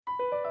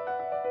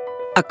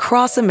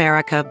Across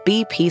America,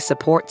 BP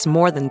supports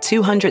more than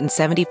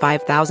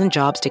 275,000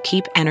 jobs to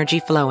keep energy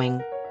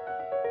flowing.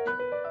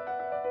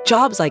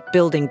 Jobs like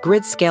building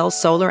grid-scale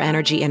solar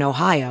energy in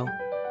Ohio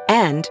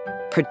and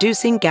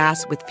producing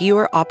gas with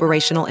fewer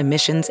operational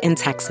emissions in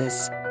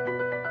Texas.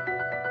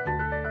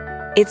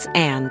 It's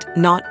and,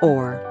 not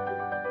or.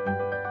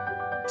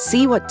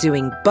 See what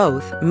doing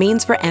both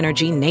means for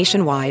energy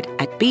nationwide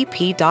at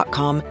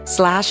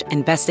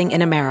bp.com/investing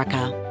in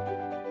America.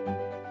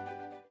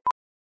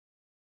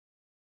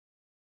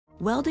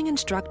 Welding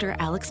instructor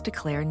Alex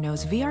DeClaire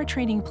knows VR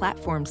training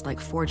platforms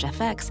like Forge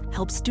FX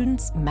help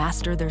students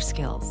master their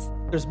skills.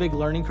 There's a big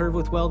learning curve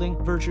with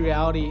welding. Virtual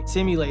reality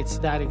simulates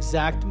that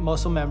exact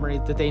muscle memory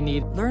that they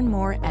need. Learn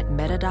more at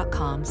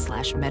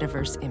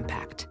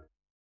meta.com/metaverseimpact.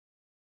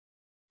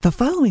 The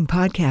following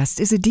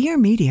podcast is a Dear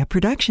Media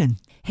production.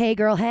 Hey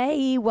girl,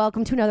 hey,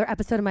 welcome to another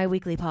episode of my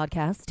weekly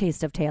podcast,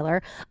 Taste of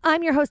Taylor.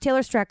 I'm your host, Taylor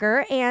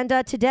Strecker, and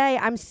today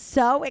I'm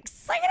so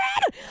excited.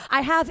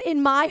 I have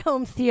in my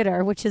home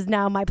theater, which is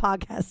now my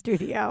podcast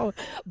studio,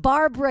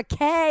 Barbara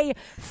Kay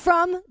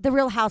from The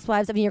Real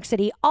Housewives of New York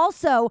City,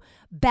 also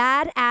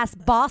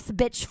badass boss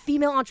bitch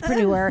female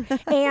entrepreneur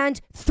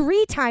and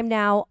 3-time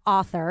now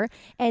author.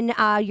 And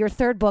your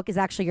third book is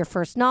actually your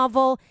first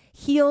novel,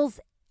 Heels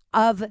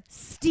of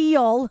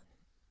Steel.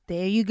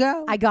 There you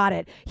go. I got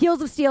it.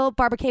 Heels of Steel.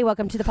 Barbara Kay,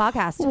 welcome to the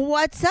podcast.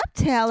 What's up,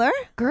 Taylor?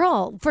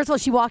 Girl, first of all,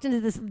 she walked into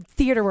this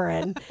theater we're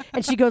in,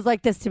 and she goes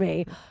like this to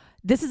me.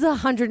 This is a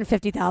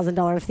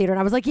 $150,000 theater. And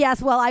I was like,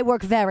 yes, well, I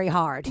work very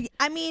hard.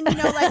 I mean, you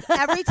know, like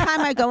every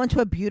time I go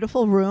into a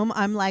beautiful room,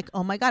 I'm like,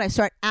 oh my God, I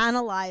start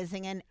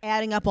analyzing and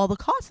adding up all the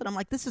costs. And I'm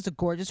like, this is a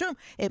gorgeous room.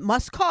 It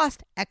must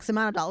cost X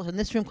amount of dollars. And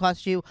this room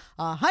costs you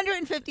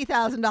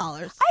 $150,000. I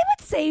would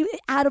say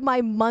out of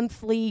my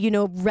monthly,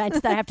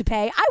 rent that I have to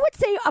pay, I would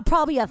say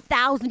probably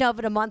 $1,000 of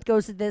it a month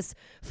goes to this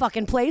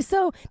fucking place.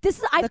 So this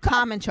is the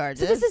common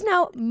charges. So this is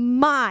now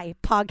my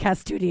podcast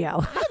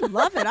studio. I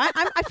love it. I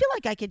feel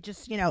like I could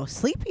just,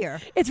 sleep here.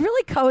 It's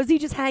really cozy,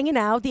 just hanging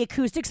out. The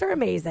acoustics are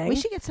amazing. We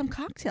should get some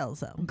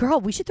cocktails, though.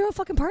 Girl, we should throw a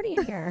fucking party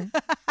in here.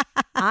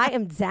 I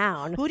am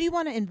down. Who do you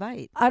want to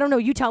invite? I don't know.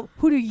 You tell.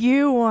 Who do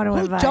you want to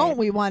invite? Who don't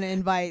we want to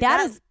invite?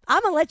 I'm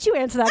going to let you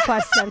answer that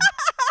question.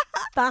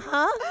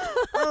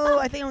 Oh,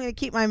 I think I'm going to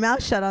keep my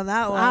mouth shut on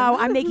that one. Oh,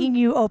 I'm making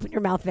you open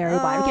your mouth very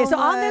wide. Okay, so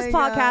on this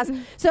podcast,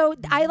 so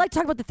I like to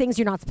talk about the things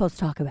you're not supposed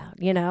to talk about,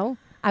 Bring it on.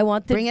 I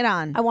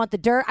want the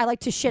dirt. I like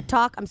to shit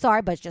talk. I'm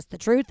sorry, but it's just the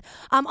truth.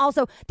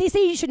 Also, they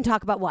say you shouldn't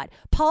talk about what?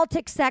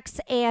 Politics, sex,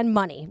 and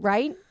money,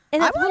 right?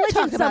 And that's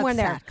religion somewhere in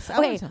there.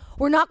 Okay,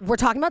 we're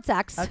talking about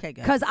sex. Okay,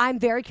 good. Because I'm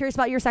very curious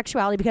about your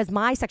sexuality because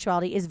my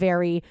sexuality is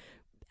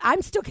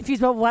I'm still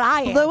confused about what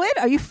I am. Fluid?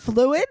 Are you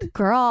fluid?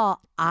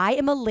 Girl, I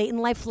am a late in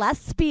life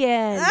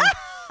lesbian.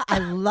 I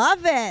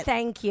love it.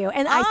 Thank you.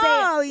 And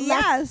I say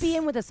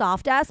lesbian with a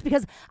soft S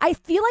because I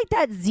feel like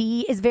that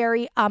Z is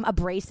very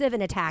abrasive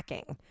and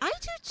attacking. I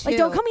do too. Like,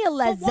 don't call me a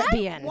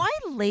lesbian. Why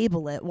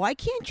label it? Why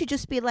can't you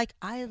just be like,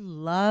 I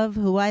love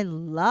who I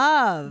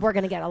love? We're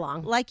going to get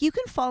along. Like, you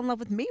can fall in love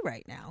with me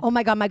right now. Oh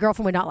my God, my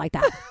girlfriend would not like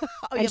that.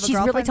 And she's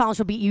really tall and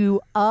she'll beat you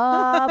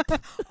up.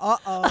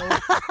 Uh-oh.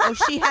 Oh,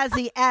 she has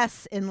the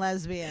S in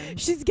lesbian.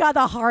 She's got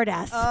the hard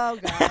S. Oh,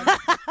 God.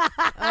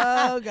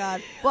 Oh,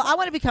 God. Well, I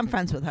want to become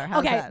friends with her.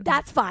 How's that?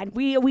 That's fine.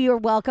 We are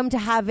welcome to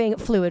having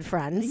fluid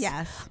friends.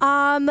 Yes.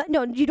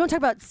 No, you don't talk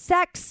about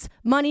sex,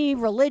 money,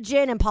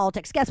 religion, and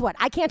politics. Guess what?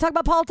 I can't talk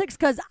about politics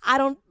because I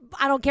don't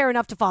care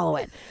enough to follow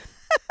it.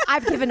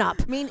 I've given up.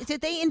 I mean,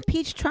 did they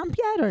impeach Trump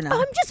yet or no?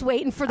 I'm just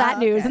waiting for that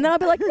news. And then I'll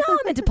be like, no,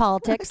 I'm into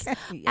politics. Okay,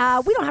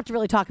 yes. We don't have to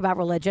really talk about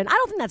religion. I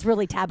don't think that's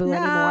really taboo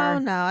anymore.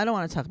 No, I don't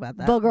want to talk about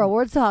that. But girl,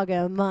 we're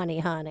talking money,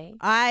 honey.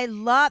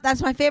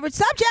 That's my favorite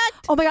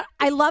subject. Oh my God,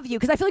 I love you.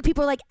 Because I feel like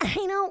people are like, I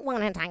don't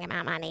want to talk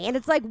about money. And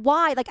it's like,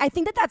 why? Like, I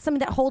think that's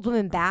something that holds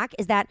women back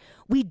is that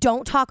we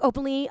don't talk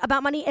openly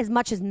about money as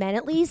much as men,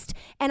 at least.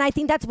 And I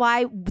think that's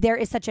why there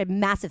is such a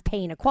massive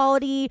pay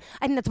inequality.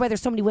 I think that's why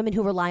there's so many women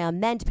who rely on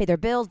men to pay their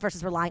bills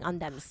versus relying on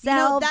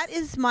themselves. That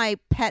is my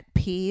pet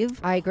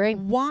peeve. I agree.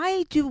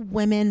 Why do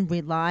women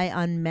rely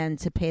on men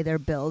to pay their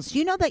bills? Do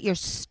you know that you're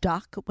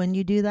stuck when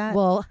you do that?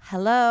 Well,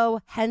 hello.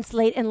 Hence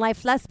late in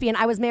life lesbian.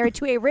 I was married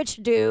to a rich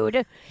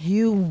dude.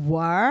 You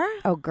were?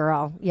 Oh,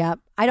 girl. Yep.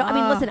 I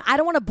mean, listen, I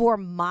don't want to bore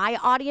my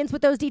audience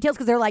with those details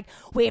because they're like,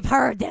 we've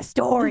heard this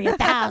story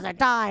 1,000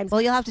 times. Well,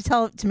 you'll have to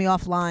tell it to me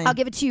offline. I'll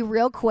give it to you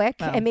real quick,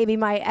 and maybe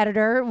my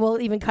editor will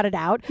even cut it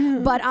out.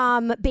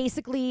 But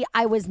basically,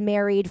 I was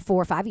married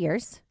for 5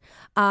 years.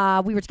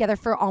 We were together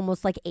for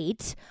almost like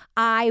 8.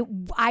 I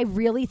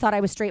really thought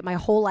I was straight my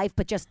whole life,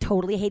 but just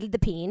totally hated the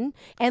peen.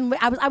 And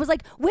I was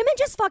like, women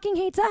just fucking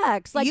hate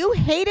sex. Like, you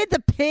hated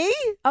the pee?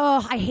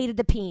 Oh, I hated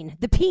the peen.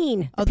 The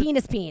peen. The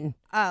penis peen.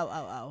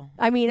 Oh.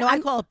 I mean, I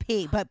call it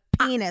pee, but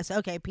penis.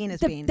 Okay,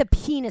 penis bean. The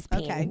penis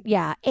bean. Okay.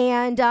 Yeah.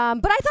 And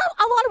but I thought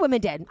a lot of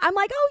women did. I'm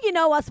like,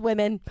 oh, us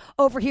women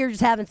over here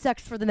just having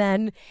sex for the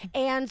men.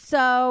 And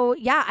so,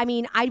 yeah, I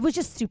mean, I was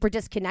just super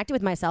disconnected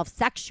with myself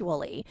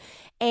sexually.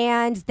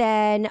 And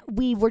then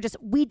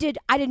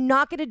I did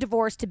not get a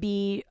divorce to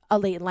be a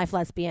late in life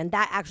lesbian.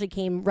 That actually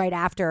came right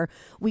after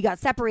we got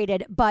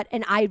separated. But,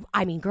 and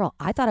I mean, girl,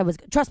 I thought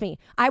trust me,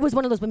 I was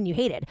one of those women you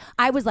hated.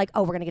 I was like,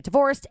 oh, we're going to get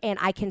divorced and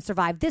I can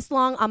survive this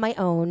long on my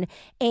own.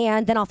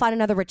 And then I'll find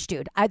another rich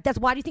dude. That's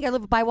why do you think I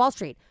live by Wall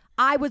Street?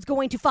 I was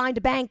going to find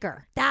a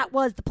banker. That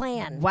was the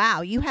plan.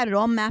 Wow, you had it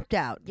all mapped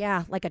out.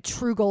 Yeah, like a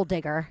true gold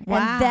digger. Wow.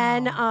 And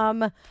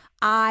then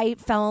I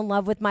fell in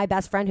love with my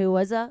best friend who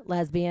was a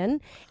lesbian.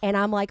 And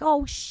I'm like,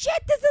 oh,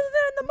 shit, this is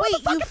the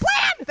motherfucking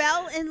plan.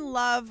 Fell in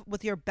love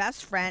with your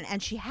best friend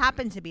and she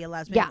happened to be a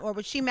lesbian. Yeah. Or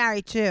was she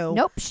married too?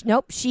 Nope.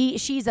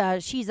 She's a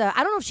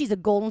I don't know if she's a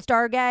Golden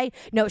Star gay.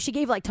 No, she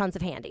gave like tons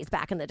of handies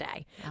back in the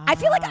day. I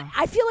feel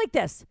like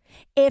this.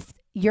 If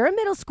you're in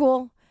middle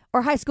school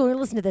or high school, and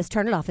listen to this,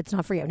 turn it off. It's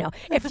not for you. No.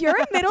 If you're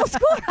in middle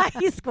school or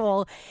high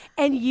school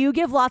and you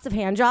give lots of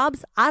hand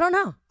jobs, I don't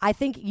know. I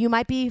think you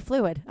might be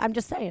fluid. I'm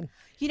just saying.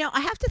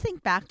 I have to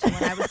think back to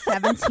when I was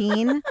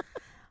 17.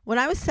 When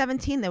I was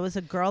 17, there was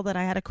a girl that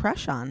I had a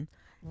crush on.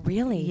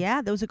 Really?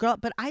 Yeah, there was a girl,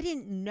 but I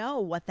didn't know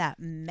what that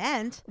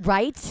meant.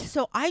 Right.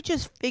 So I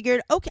just figured,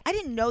 okay, I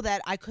didn't know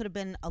that I could have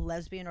been a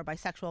lesbian or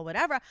bisexual or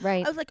whatever.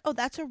 Right. I was like, oh,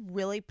 that's a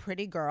really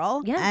pretty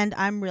girl. Yeah. And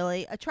I'm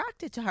really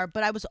attracted to her.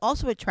 But I was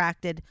also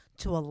attracted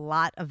to a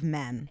lot of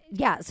men.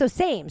 Yeah, so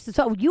same.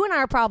 So you and I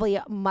are probably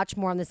much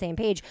more on the same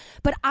page.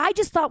 But I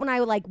just thought when I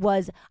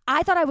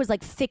thought I was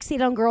like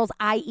fixated on girls,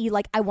 i.e.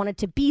 like I wanted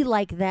to be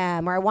like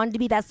them or I wanted to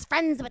be best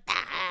friends with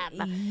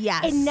them.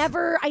 Yes.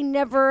 I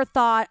never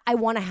thought I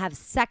want to have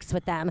sex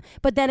with them.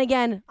 But then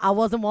again, I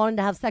wasn't wanting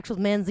to have sex with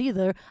men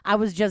either. I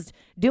was just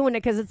doing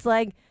it because it's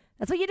like,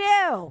 that's what you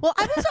do. Well,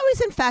 I was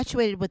always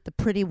infatuated with the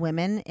pretty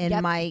women in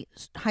my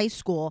high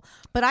school,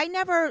 but I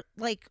never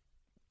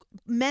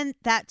meant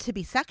that to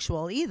be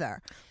sexual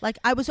either. Like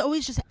I was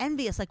always just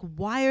envious. Like,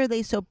 why are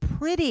they so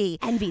pretty?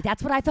 Envy.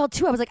 That's what I felt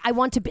too. I was like, I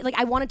wanted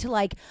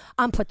to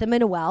put them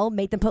in a well,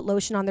 make them put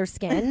lotion on their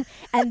skin,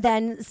 and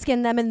then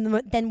skin them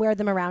and then wear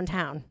them around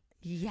town.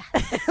 Yes.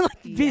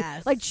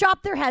 Yes. Like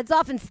chop their heads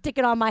off and stick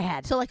it on my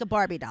head. So like a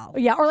Barbie doll.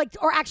 Yeah, or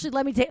actually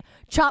let me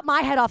chop my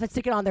head off and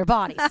stick it on their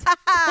bodies.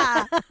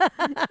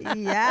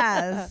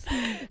 Yes.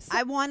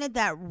 I wanted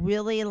that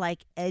really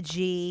like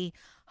edgy,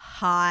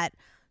 hot,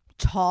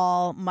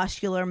 tall,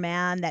 muscular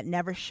man that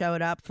never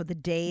showed up for the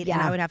date,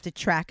 and I would have to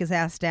track his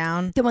ass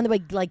down. The one that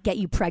would like get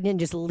you pregnant and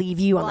just leave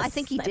you on the I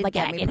think he did like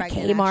get me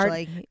pregnant,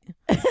 Kmart.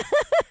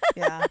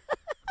 Yeah.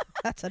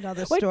 That's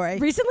another story.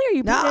 Wait, recently, are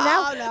you pregnant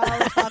now? No,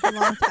 we're talking a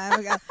long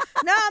time ago.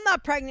 No, I'm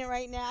not pregnant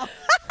right now.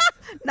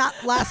 Not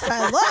last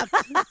I looked.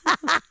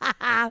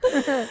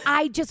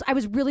 I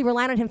was really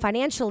reliant on him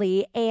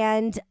financially,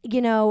 and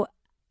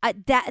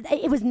that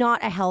it was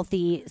not a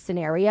healthy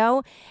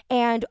scenario.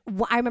 And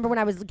I remember when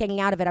I was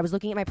getting out of it, I was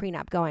looking at my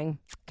prenup going,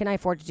 can I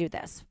afford to do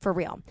this for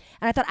real?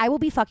 And I thought, I will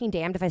be fucking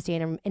damned if I stay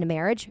in a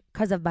marriage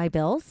because of my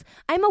bills.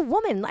 I'm a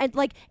woman,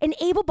 like an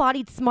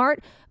able-bodied,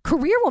 smart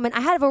career woman.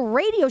 I had a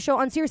radio show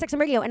on Sirius XM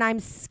Radio, and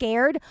I'm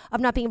scared of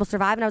not being able to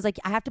survive. And I was like,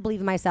 I have to believe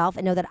in myself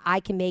and know that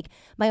I can make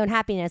my own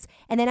happiness.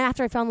 And then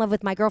after I fell in love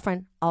with my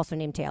girlfriend, also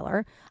named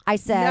Taylor, I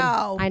said,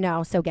 no. I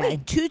know, so gay.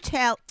 Wait, two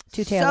Taylors.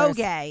 So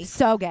gay.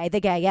 So gay.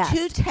 The gay, yes.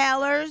 Two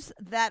Taylors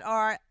that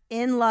are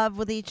in love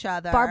with each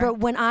other. Barbara,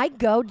 when I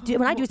do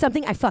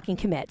something, I fucking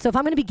commit. So if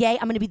I'm going to be gay,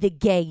 I'm going to be the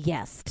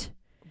gayest.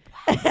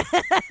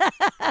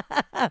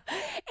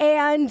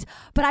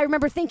 But I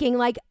remember thinking,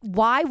 like,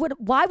 why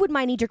would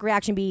my knee-jerk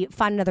reaction be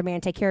find another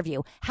man to take care of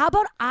you? How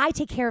about I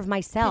take care of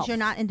myself? Because you're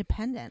not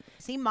independent.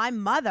 See, my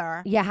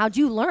mother. Yeah, how'd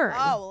you learn?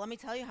 Oh, well, let me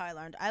tell you how I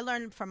learned. I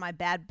learned from my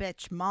bad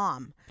bitch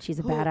mom. She's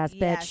a badass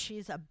bitch. Yeah,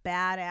 she's a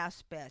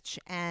badass bitch,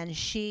 and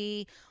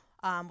she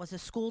was a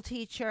school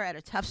teacher at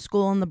a tough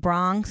school in the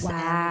Bronx. Wow. And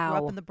I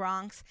grew up in the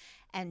Bronx.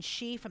 And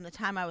she, from the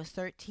time I was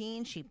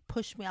 13, she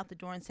pushed me out the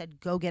door and said,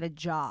 go get a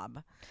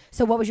job.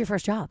 So what was your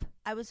first job?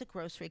 I was a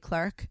grocery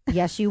clerk.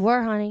 Yes, you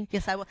were, honey.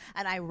 Yes, I was.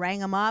 And I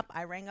rang them up.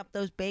 I rang up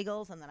those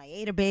bagels, and then I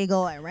ate a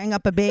bagel. I rang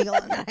up a bagel,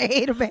 and then I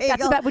ate a bagel.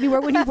 That's about when you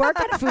work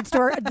at a food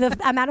store, the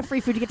amount of free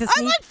food you get to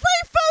sneak. I like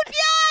free food,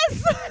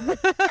 yes!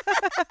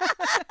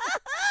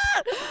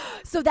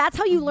 So that's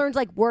how you learned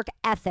like work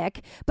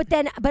ethic. But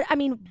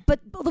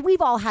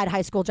we've all had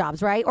high school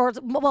jobs, right? Or,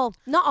 well,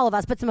 not all of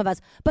us, but some of us.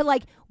 But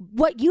like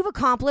what you've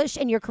accomplished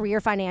in your career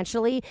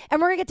financially,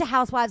 and we're going to get to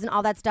housewives and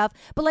all that stuff.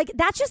 But like,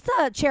 that's just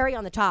the cherry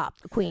on the top,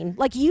 Queen.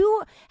 Like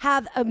you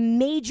have a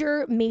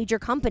major, major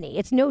company.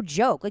 It's no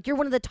joke. Like you're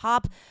one of the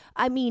top,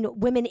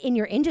 women in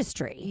your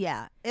industry.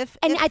 Yeah.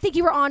 I think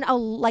you were on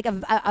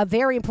a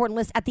very important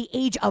list at the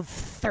age of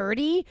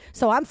 30.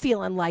 So I'm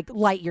feeling like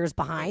light years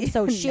behind.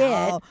 So shit.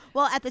 No.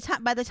 Well,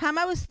 by the time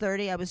I was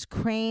 30, I was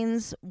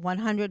Crane's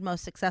 100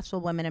 most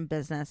successful women in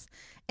business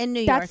in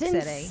New York City.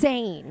 That's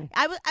insane.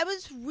 I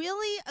was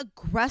really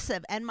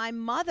aggressive, and my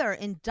mother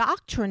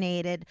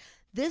indoctrinated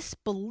this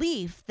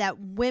belief that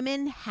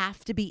women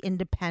have to be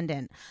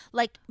independent.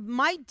 Like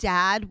my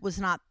dad was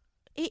not,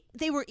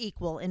 they were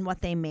equal in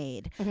what they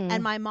made.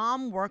 And my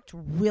mom worked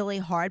really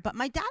hard, but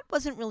my dad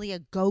wasn't really a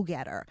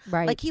go-getter.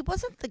 Right. Like he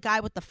wasn't the guy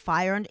with the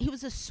fire, and he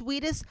was the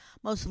sweetest,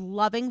 most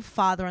loving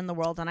father in the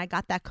world. And I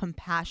got that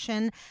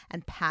compassion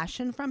and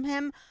passion from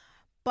him.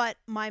 But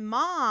my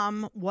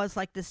mom was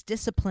like this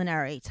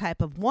disciplinary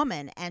type of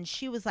woman. And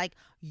she was like,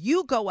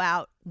 you go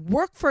out,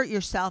 work for it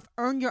yourself,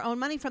 earn your own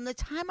money from the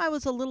time I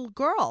was a little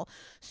girl.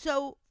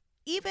 So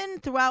even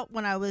throughout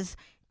when I was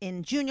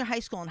in junior high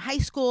school and high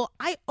school,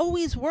 I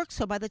always worked.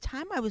 So by the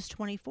time I was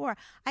 24,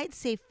 I had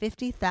saved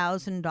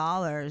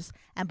 $50,000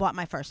 and bought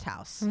my first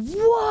house.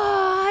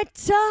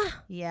 What?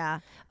 Yeah.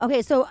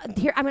 Okay, so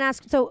here I'm going to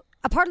ask. So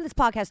a part of this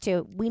podcast,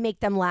 too, we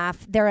make them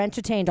laugh. They're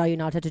entertained. Are you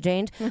not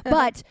entertained?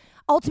 But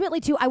ultimately,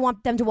 too, I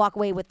want them to walk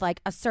away with like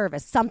a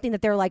service, something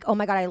that they're like, oh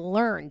my God, I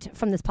learned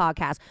from this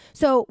podcast.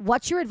 So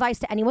what's your advice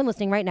to anyone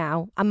listening right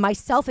now,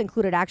 myself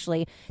included,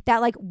 actually,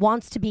 that like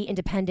wants to be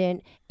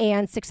independent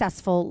and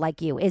successful like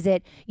you? Is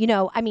it, you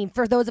know, I mean,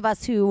 for those of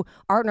us who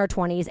are in our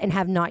 20s and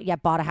have not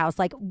yet bought a house,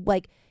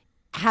 like,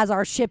 has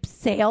our ship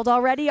sailed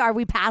already? Are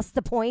we past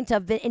the point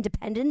of the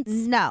independence?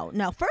 No.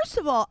 First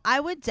of all, I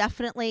would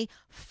definitely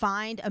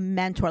find a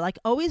mentor. Like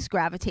always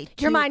gravitate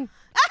to. You're mine.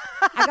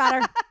 I got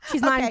her.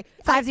 She's mine. Okay.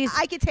 Five-sies.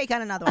 I could take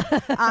on another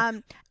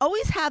one.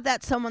 Always have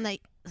that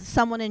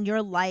someone in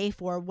your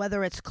life, or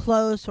whether it's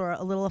close or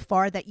a little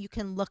afar, that you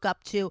can look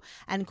up to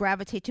and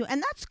gravitate to.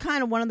 And that's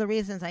kind of one of the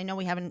reasons, I know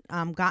we haven't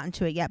gotten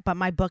to it yet, but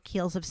my book,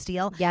 Heels of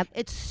Steel,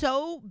 it's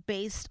so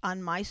based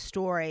on my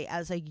story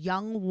as a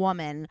young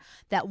woman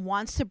that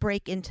wants to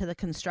break into the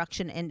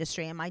construction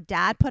industry. And my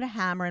dad put a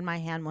hammer in my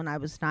hand when I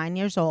was 9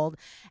 years old.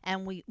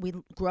 And we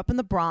grew up in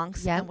the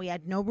Bronx, and we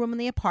had no room in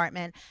the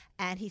apartment.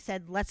 And he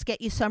said, let's get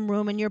you some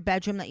room in your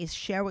bedroom that you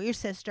share with your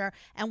sister.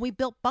 And we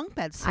built bunk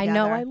beds together. I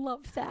know. I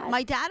love that.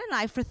 My dad and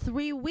I for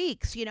 3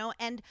 weeks, you know,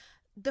 and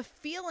the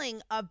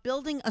feeling of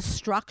building a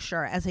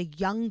structure as a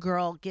young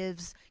girl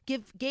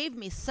gave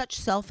me such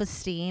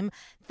self-esteem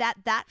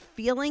that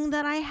feeling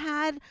that I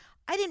had,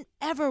 I didn't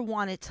ever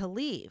want it to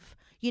leave.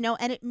 You know,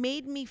 and it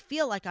made me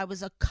feel like I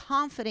was a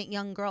confident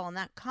young girl. And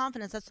that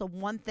confidence, that's the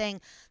one thing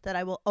that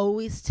I will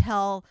always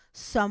tell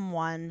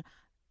someone: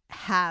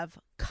 have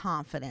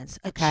confidence,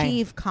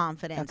 achieve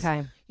confidence,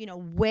 you know,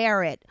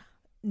 wear it,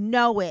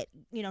 know it,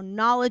 you know,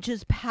 knowledge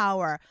is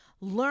power.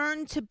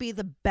 Learn to be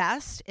the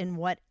best in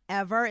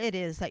whatever it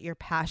is that you're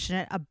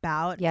passionate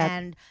about,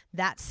 and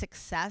that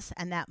success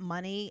and that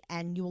money,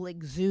 and you will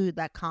exude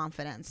that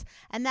confidence.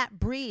 And that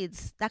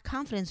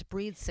confidence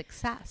breeds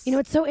success. You know,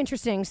 it's so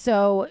interesting.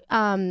 So,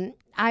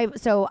 I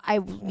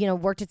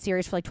worked at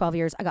Sirius for like 12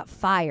 years. I got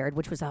fired,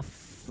 which was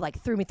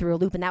threw me through a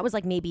loop. And that was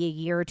like maybe a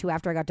year or two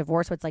after I got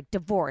divorced. So it's like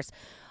divorce.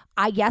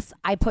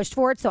 I pushed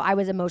for it, so I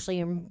was emotionally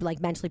and like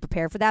mentally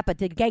prepared for that, but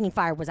the getting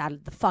fired was out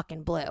of the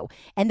fucking blue.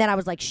 And then I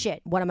was like,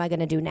 shit, what am I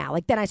going to do now?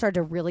 Like, then I started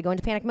to really go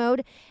into panic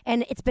mode,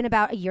 and it's been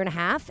about a year and a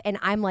half, and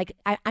I'm like,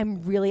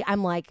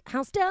 I'm like,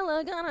 how's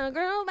Stella gonna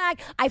grow back?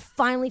 I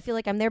finally feel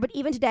like I'm there, but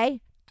even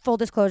today, full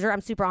disclosure,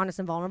 I'm super honest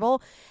and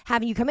vulnerable.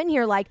 Having you come in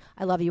here like,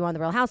 I love you on The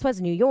Real Housewives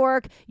of New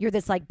York. You're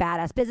this like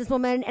badass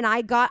businesswoman. And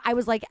I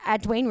was like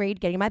at Dwayne Reed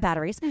getting my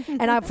batteries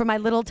and for my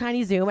little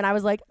tiny Zoom. And I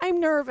was like, I'm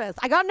nervous.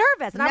 I got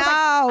nervous. And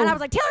I was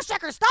like, Taylor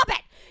Strecker, stop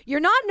it.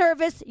 You're not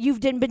nervous. You've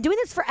been doing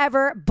this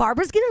forever.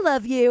 Barbara's going to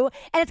love you.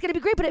 And it's going to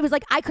be great. But it was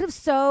like, I could have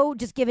so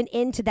just given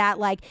in to that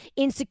like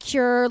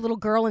insecure little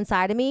girl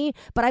inside of me.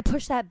 But I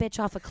pushed that bitch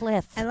off a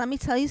cliff. And let me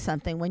tell you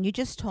something. When you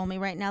just told me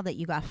right now that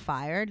you got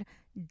fired,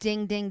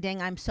 ding, ding,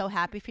 ding. I'm so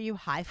happy for you.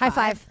 High five.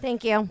 High five.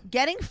 Thank you.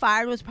 Getting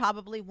fired was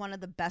probably one of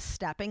the best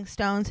stepping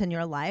stones in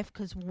your life,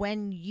 because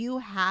when you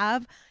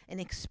have an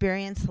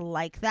experience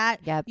like that,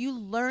 you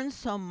learn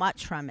so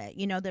much from it.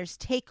 You know, there's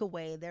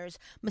takeaway, there's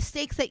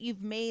mistakes that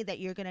you've made that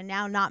you're going to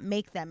now not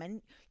make them.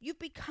 And you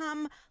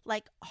become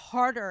like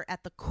harder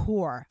at the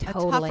core, a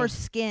tougher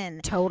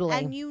skin. Totally.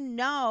 And you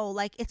know,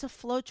 like it's a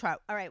flow chart.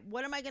 All right,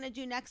 what am I going to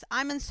do next?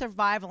 I'm in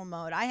survival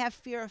mode. I have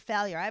fear of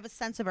failure. I have a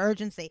sense of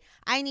urgency.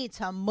 I need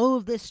to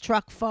move this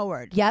truck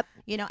forward. Yep.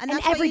 You know, and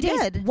that's what every you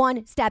day did.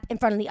 One step in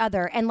front of the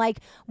other. And like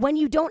when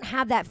you don't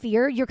have that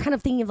fear, you're kind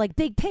of thinking of like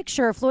big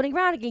picture, floating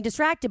around and getting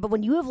distracted. But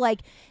when you have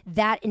like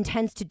that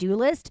intense to-do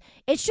list,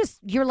 it's just,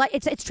 you're like,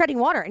 it's treading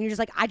water, and you're just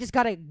like, I just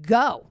got to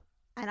go.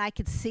 And I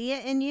could see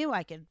it in you.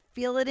 I could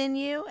feel it in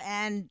you.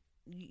 And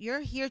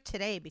you're here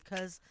today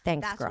because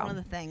that's girl. one of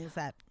the things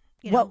that,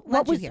 you know,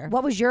 what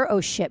was your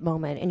oh shit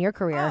moment in your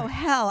career? Oh,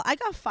 hell. I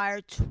got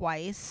fired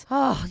twice.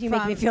 Oh, you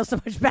make me feel so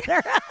much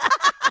better.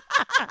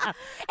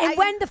 And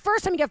when the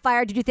first time you got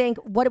fired, did you think,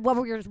 what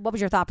was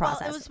your thought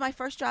process? Well, it was my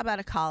first job out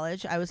of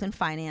college. I was in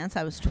finance.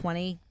 I was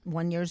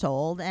 21 years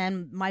old,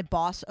 and my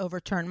boss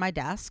overturned my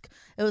desk.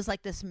 It was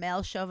like this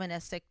male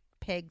chauvinistic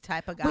pig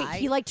type of guy. Wait,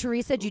 he like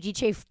Teresa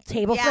GG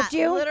table flipped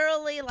you?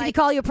 Literally. Like, did he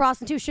call you a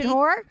prostitution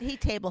whore? He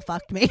table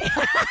fucked me.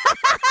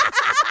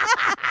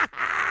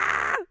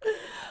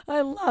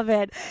 I love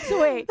it.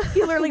 So wait,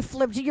 he literally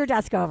flipped your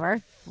desk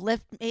over.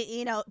 But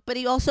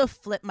he also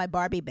flipped my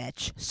Barbie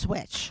bitch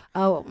switch.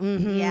 Oh,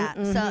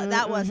 So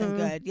that wasn't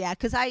good. Yeah,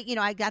 because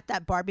I got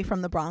that Barbie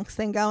from the Bronx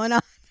thing going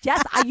on.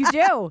 Yes, you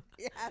do.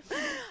 Yes.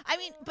 I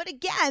mean, but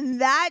again,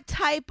 that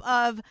type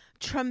of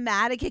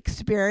traumatic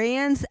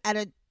experience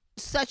at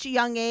such a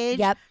young age,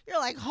 you're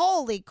like,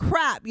 holy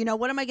crap,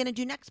 what am I going to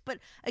do next? But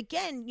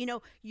again,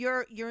 your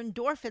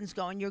endorphins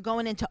going, you're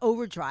going into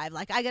overdrive.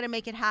 Like, I got to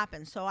make it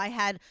happen. So I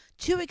had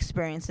 2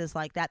 experiences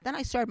like that. Then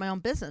I started my own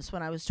business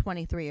when I was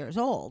 23 years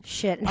old.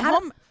 Shit. And how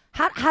do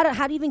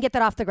you even get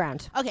that off the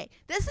ground? Okay,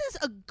 this is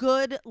a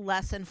good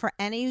lesson for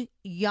any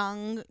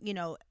young,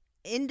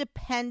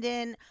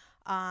 independent,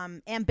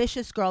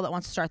 ambitious girl that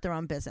wants to start their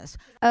own business.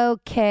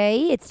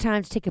 Okay, it's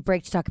time to take a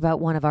break to talk about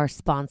one of our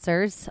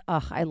sponsors.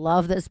 Oh, I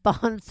love this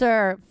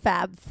sponsor,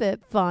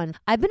 FabFitFun.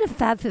 I've been a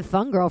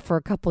FabFitFun girl for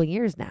a couple of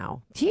years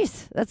now.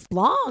 Jeez, that's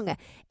long.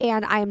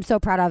 And I am so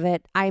proud of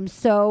it. I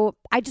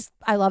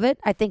love it.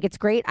 I think it's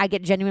great. I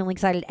get genuinely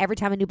excited every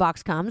time a new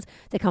box comes.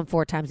 They come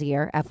 4 times a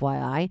year,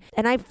 FYI.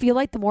 And I feel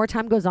like the more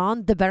time goes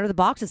on, the better the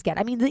boxes get.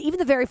 I mean, even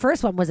the very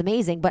first one was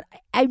amazing, but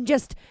I'm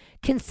just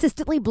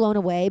consistently blown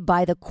away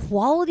by the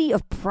quality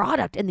of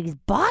product in these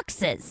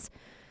boxes.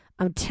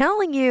 I'm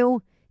telling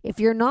you, if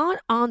you're not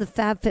on the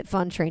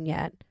FabFitFun train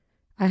yet,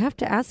 I have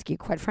to ask you,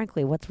 quite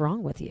frankly, what's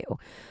wrong with you?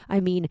 I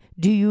mean,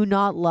 do you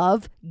not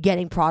love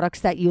getting products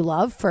that you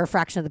love for a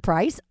fraction of the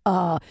price?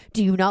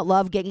 Do you not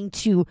love getting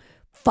to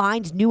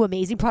find new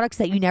amazing products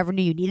that you never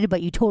knew you needed,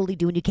 but you totally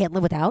do and you can't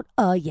live without?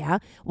 Yeah.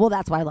 Well,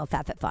 that's why I love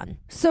FabFitFun.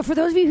 So for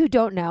those of you who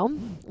don't know,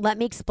 let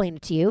me explain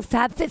it to you.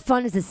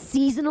 FabFitFun is a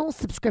seasonal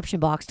subscription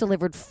box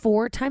delivered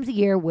 4 times a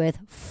year with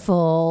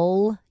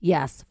full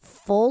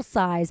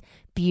size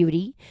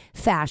beauty,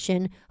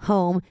 fashion,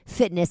 home,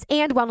 fitness,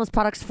 and wellness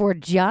products for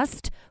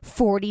just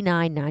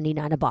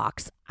 $49.99 a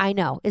box. I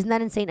know. Isn't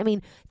that insane? I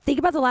mean, think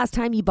about the last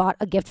time you bought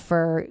a gift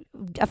for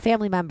a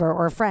family member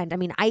or a friend. I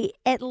mean, I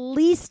at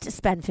least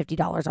spend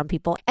 $50 on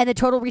people. And the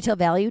total retail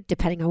value,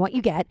 depending on what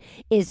you get,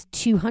 is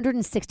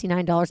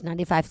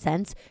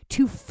 $269.95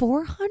 to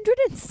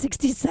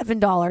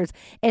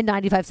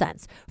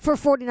 $467.95 for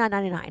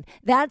 $49.99.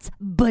 That's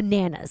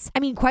bananas. I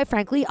mean, quite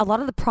frankly, a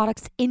lot of the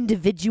products'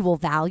 individual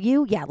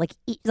value,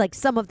 like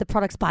some of the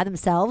products by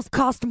themselves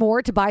cost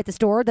more to buy at the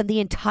store than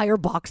the entire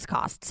box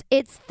costs.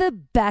 It's the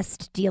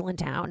best deal in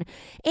town.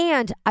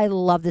 And I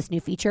love this new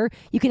feature.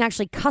 You can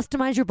actually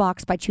customize your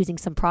box by choosing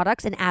some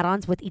products and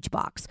add-ons with each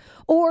box.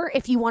 Or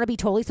if you want to be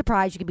totally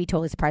surprised, you can be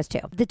totally surprised too.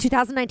 The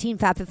 2019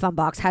 FabFitFun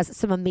box has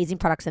some amazing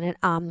products in it.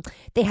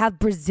 They have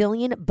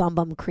Brazilian Bum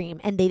Bum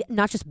Cream, and they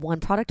not just one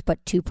product,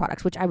 but 2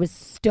 products, which I was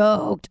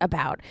stoked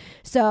about.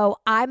 So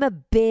I'm a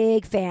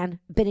big fan,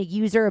 been a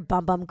user of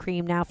Bum Bum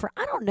Cream now for,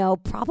 I don't know,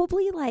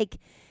 probably like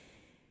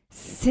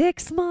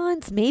 6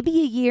 months,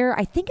 maybe a year.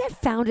 I think I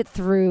found it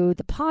through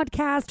the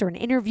podcast or an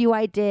interview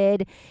I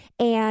did,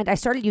 and I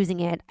started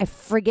using it. I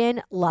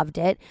friggin' loved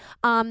it.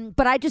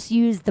 But I just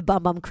use the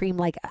Bum Bum Cream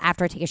like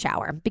after I take a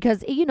shower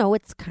because,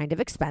 it's kind of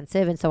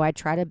expensive. And so I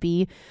try to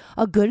be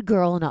a good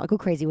girl and not go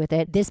crazy with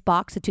it. This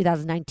box, the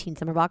 2019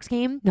 summer box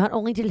came, not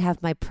only did it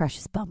have my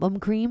precious Bum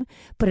Bum Cream,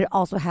 but it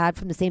also had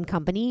from the same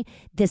company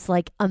this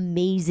like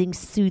amazing,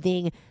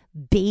 soothing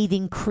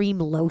bathing cream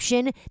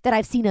lotion that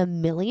I've seen a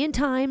million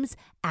times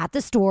at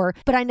the store,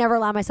 but I never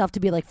allow myself to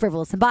be like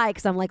frivolous and buy it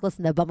because I'm like,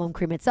 listen, the Bum Bum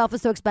Cream itself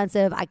is so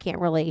expensive. I can't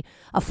really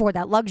afford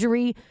that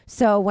luxury.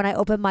 So when I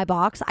opened my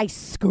box, I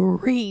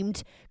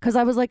screamed because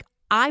I was like,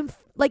 I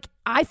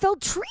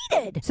felt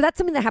treated. So that's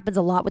something that happens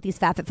a lot with these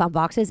FabFitFun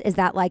boxes is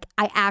that like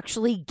I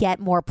actually get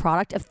more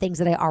product of things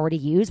that I already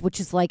use, which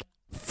is like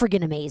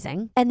friggin'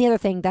 amazing. And the other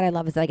thing that I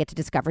love is that I get to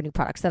discover new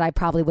products that I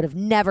probably would have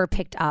never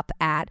picked up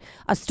at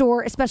a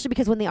store, especially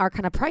because when they are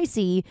kind of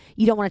pricey,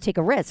 you don't want to take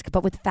a risk.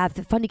 But with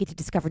FabFitFun, you get to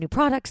discover new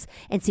products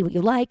and see what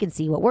you like and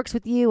see what works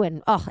with you.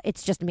 And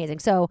it's just amazing.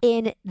 So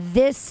in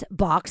this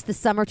box, the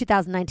summer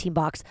 2019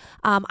 box,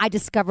 I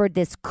discovered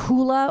this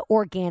Kula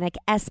Organic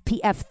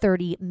SPF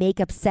 30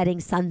 makeup setting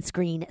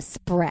sunscreen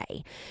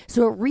spray.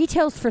 So it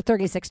retails for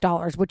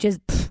 $36, which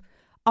is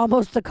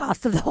almost the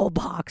cost of the whole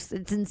box.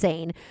 It's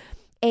insane.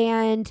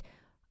 And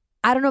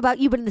I don't know about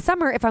you, but in the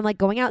summer, if I'm like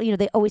going out,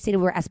 they always say to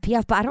wear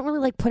SPF, but I don't really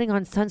like putting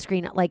on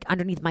sunscreen like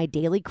underneath my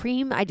daily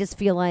cream. I just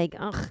feel like,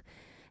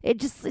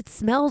 it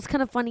smells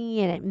kind of funny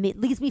and it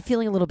leaves me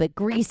feeling a little bit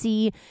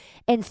greasy.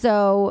 And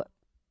so,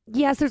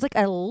 yes, there's like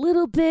a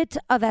little bit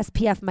of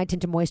SPF in my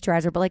tinted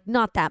moisturizer, but like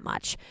not that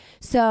much.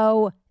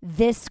 So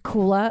this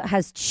Kula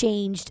has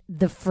changed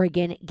the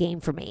friggin' game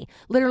for me.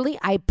 Literally,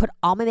 I put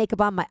all my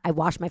makeup on, I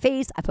wash my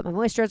face, I put my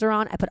moisturizer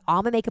on, I put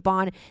all my makeup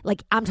on.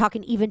 Like I'm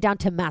talking even down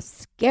to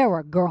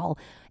mascara, girl,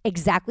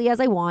 exactly as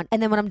I want.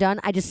 And then when I'm done,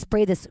 I just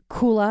spray this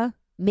Kula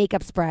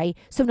makeup spray.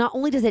 So not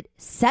only does it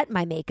set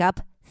my makeup,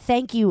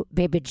 thank you,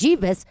 baby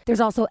Jeebus,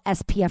 there's also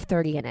SPF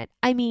 30 in it.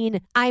 I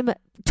mean, I'm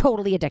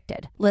totally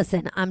addicted.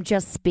 Listen, I'm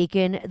just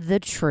speaking the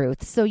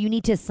truth. So you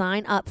need to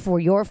sign up for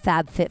your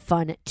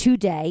FabFitFun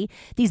today.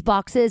 These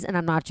boxes, and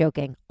I'm not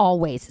joking,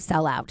 always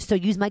sell out. So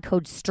use my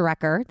code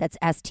STRECKER, that's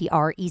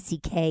STRECKER,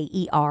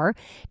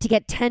 to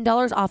get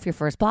 $10 off your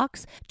first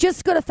box.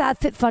 Just go to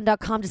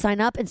fabfitfun.com to sign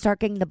up and start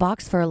getting the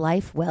box for a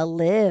life well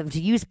lived.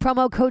 Use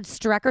promo code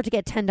STRECKER to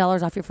get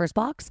 $10 off your first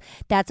box.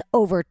 That's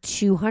over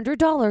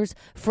 $200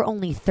 for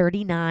only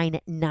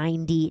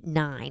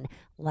 $39.99.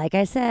 Like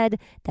I said,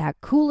 that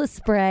coolest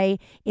spray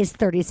is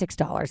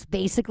 $36.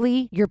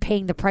 Basically, you're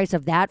paying the price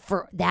of that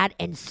for that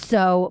and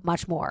so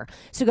much more.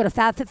 So go to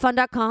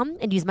fabfitfun.com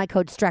and use my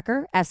code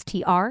STRECKER,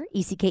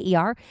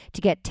 STRECKER,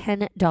 to get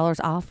 $10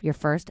 off your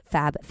first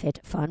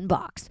FabFitFun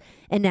box.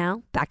 And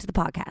now, back to the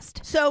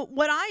podcast. So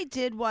what I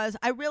did was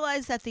I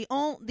realized that the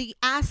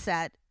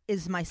asset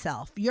is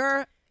myself.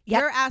 Your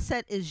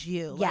asset is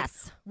you.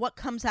 Yes. Like what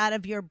comes out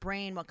of your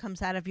brain, what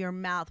comes out of your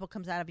mouth, what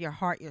comes out of your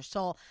heart, your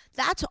soul.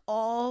 That's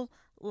all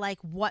like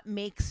what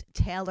makes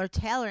Taylor,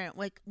 and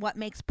like what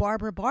makes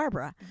Barbara.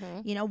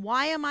 Mm-hmm. You know,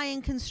 why am I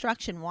in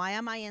construction? Why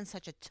am I in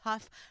such a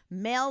tough,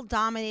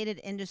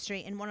 male-dominated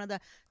industry in one of the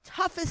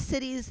toughest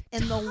cities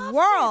in the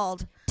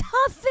world?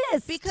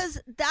 Toughest. Because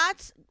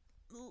that's,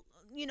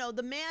 you know,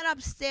 the man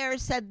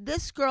upstairs said,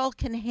 this girl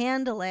can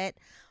handle it.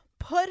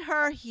 Put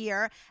her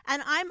here,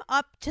 and I'm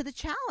up to the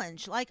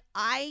challenge. Like,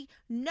 I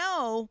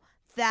know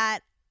that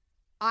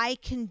I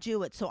can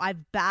do it. So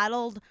I've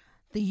battled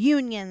the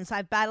unions,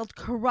 I've battled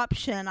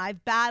corruption,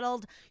 I've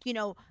battled, you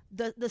know,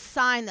 the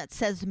sign that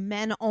says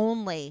men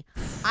only.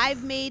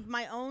 I've made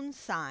my own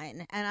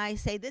sign, and I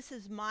say, this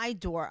is my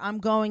door. I'm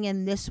going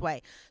in this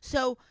way.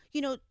 So,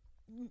 you know,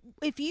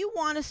 if you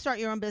want to start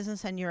your own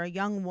business and you're a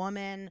young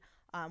woman,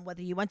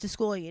 whether you went to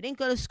school or you didn't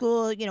go to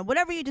school, you know,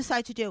 whatever you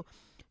decide to do,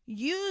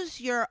 use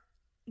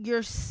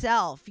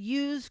yourself.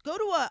 Go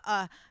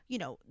to you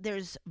know,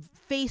 there's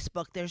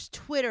Facebook, there's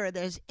Twitter,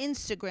 there's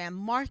Instagram.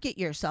 Market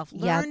yourself.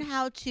 Learn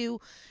how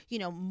to, you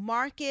know,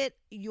 market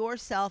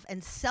yourself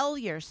and sell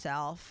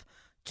yourself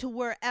to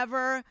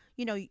wherever,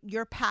 you know,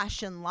 your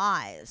passion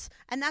lies.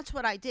 And that's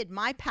what I did.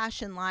 My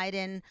passion lied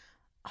in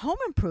home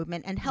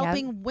improvement and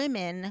helping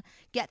women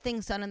get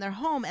things done in their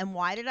home. And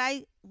why did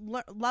I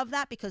love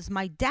that? Because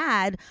my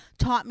dad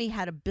taught me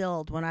how to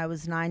build when I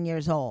was 9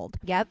 years old.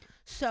 Yep.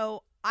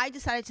 So I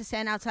decided to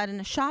stand outside in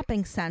a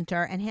shopping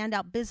center and hand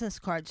out business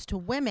cards to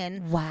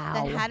women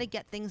that had to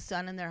get things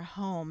done in their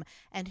home.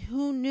 And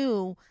who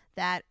knew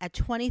that at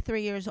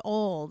 23 years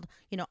old,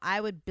 you know,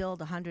 I would build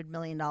 $100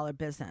 million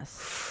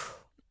business.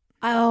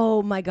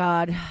 Oh my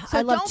God. So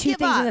I love two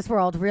things in this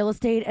world, real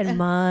estate and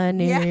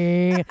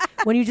money.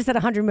 When you just said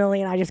 100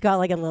 million, I just got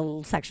like a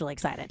little sexually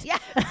excited. Yeah.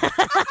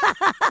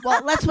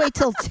 Well, let's wait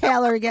till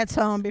Taylor gets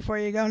home before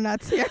you go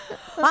nuts here.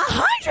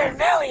 $100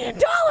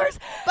 million.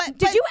 But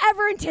did you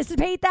ever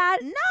anticipate that?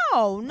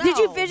 No. Did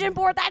you vision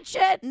board that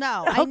shit?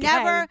 No, Okay.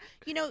 I never,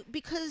 you know,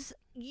 because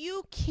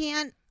you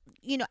can't,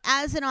 you know,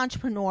 as an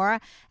entrepreneur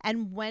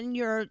and when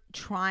you're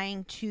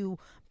trying to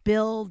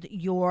build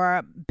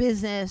your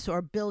business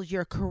or build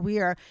your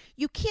career,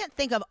 you can't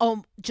think of,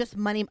 just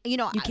money. You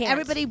know,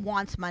 everybody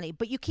wants money,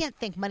 but you can't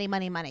think money.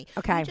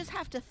 Okay. You just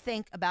have to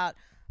think about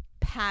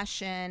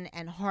passion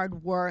and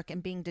hard work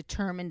and being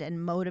determined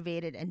and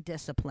motivated and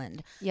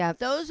disciplined. Yeah.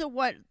 Those are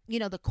what, you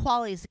know, the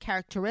qualities, the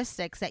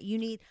characteristics that you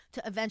need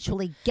to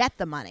eventually get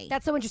the money.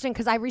 That's so interesting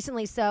because I've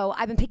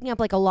been picking up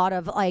like a lot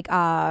of like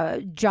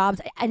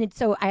jobs, and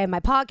so I have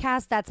my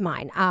podcast, that's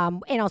mine,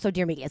 and also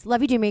Dear Media's.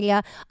 Love you, Dear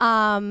Media.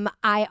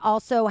 I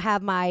also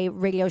have my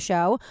radio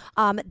show,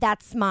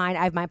 that's mine.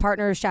 I have my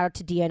partner, shout out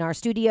to DNR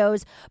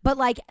Studios, but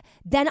like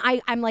then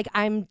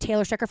I'm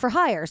Taylor Strecker for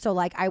hire, so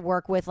like I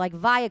work with like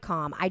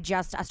Viacom. I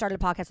started a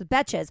podcast with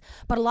Betches,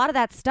 but a lot of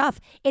that stuff,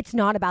 it's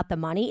not about the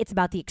money, it's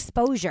about the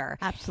exposure.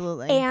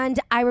 Absolutely. And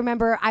I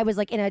remember I was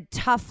like in a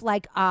tough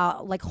like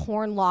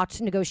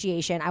horn-locked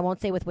negotiation. I won't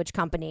say with which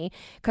company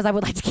because I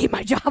would like to keep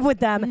my job with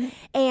them.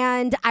 Mm-hmm.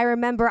 And I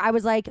remember I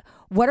was like,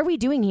 what are we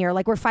doing here?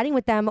 Like, we're fighting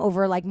with them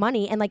over like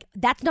money, and like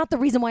that's not the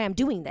reason why I'm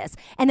doing this.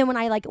 And then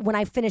when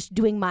I finished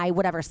doing my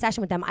whatever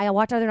session with them, I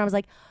walked out there and I was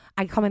like,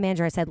 I called my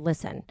manager, I said,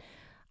 listen,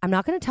 I'm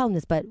not going to tell them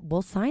this, but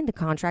we'll sign the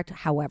contract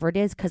however it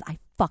is because I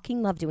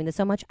fucking love doing this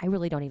so much. I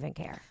really don't even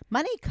care.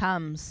 Money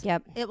comes.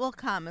 Yep. It will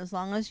come as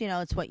long as, you know,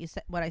 it's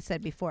what I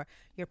said before.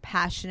 You're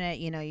passionate,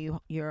 you know,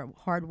 you're a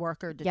hard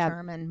worker,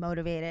 determined,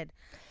 motivated,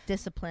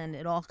 disciplined.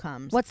 It all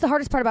comes. What's the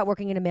hardest part about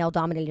working in a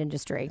male-dominated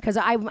industry? Because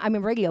I'm a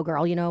radio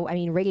girl, you know. I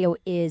mean, radio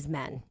is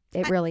men.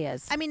 It really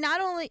is. I mean, not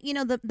only, you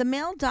know, the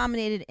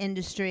male-dominated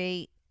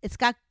industry, it's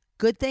got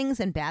good things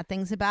and bad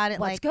things about it.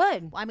 What's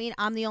good? I mean,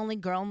 I'm the only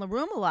girl in the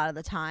room a lot of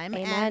the time.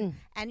 Amen.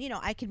 And you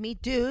know, I can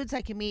meet dudes, I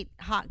can meet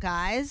hot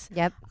guys.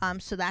 Yep.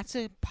 So that's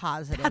a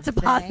positive. That's a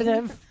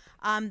positive.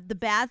 The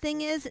bad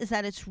thing is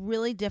that it's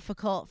really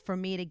difficult for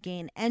me to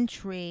gain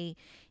entry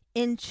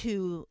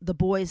into the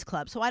boys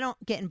club. So I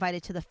don't get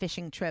invited to the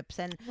fishing trips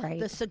and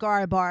the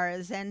cigar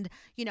bars and,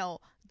 you know,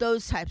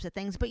 those types of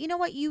things. But you know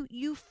what?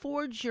 You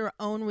forge your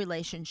own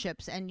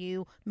relationships and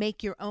you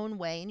make your own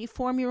way and you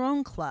form your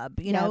own club.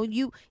 You know,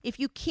 if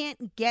you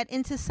can't get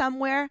into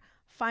somewhere,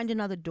 find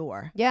another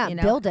door. Yeah, you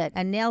know, build it.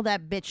 and nail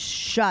that bitch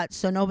shut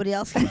so nobody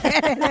else can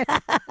get in it.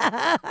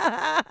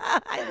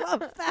 I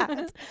love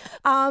that.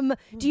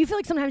 Do you feel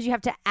like sometimes you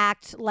have to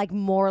act like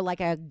more like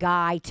a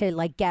guy to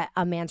like get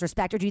a man's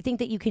respect, or do you think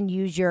that you can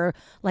use your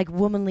like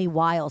womanly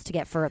wiles to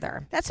get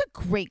further? That's a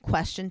great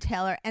question,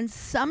 Taylor. And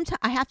sometimes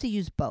I have to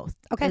use both.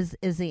 Okay,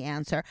 is the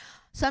answer.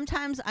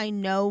 Sometimes I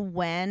know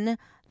when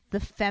the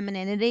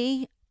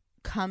femininity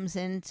comes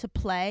into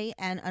play,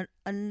 and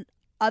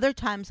other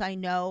times I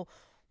know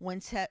when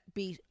to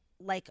be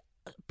like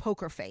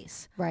poker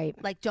face. Right.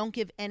 Like, don't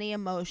give any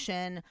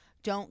emotion.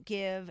 Don't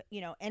give,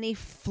 any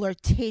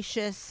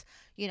flirtatious,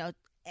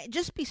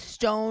 just be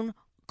stone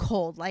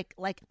cold, like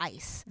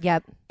ice.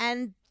 Yep.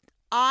 And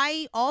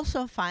I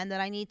also find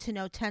that I need to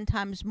know 10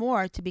 times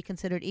more to be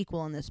considered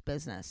equal in this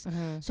business.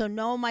 Mm-hmm. So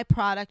know my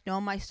product, know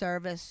my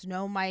service,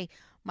 know my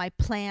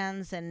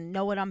plans, and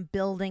know what I'm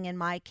building in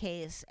my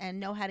case, and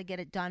know how to get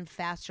it done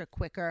faster,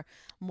 quicker,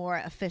 more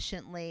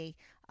efficiently.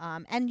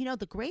 And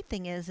the great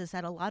thing is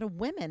that a lot of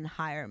women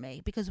hire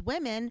me because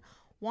women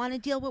want to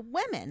deal with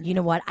women. You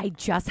know what? I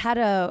just had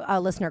a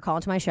listener call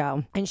into my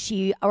show, and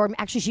she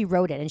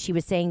wrote it, and she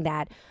was saying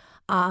that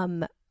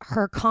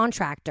her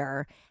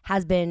contractor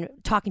has been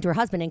talking to her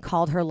husband and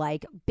called her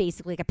like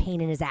basically like a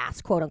pain in his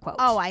ass, quote unquote.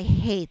 Oh, I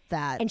hate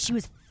that. And she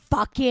was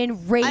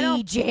fucking raging. I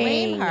don't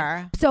blame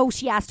her. So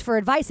she asked for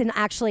advice, and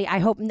actually,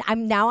 I'm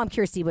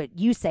curious to see what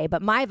you say.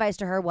 But my advice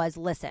to her was,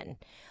 listen,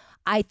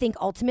 I think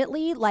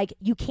ultimately, like,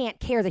 you can't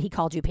care that he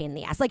called you a pain in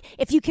the ass. Like,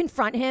 if you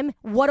confront him,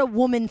 what a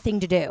woman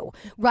thing to do,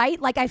 right?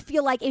 Like, I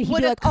feel like he'd be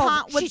like,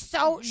 she's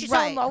so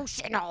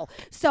emotional.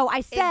 So I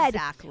said,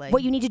 exactly.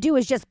 What you need to do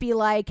is just be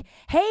like,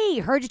 hey,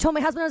 heard you told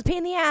my husband I was a pain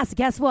in the ass.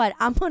 Guess what?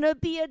 I'm going to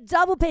be a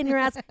double pain in your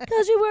ass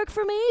because you work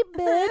for me,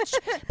 bitch.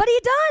 But he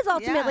does,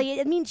 ultimately.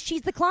 Yeah. It means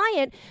she's the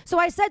client. So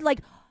I said, like,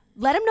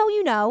 let him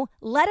know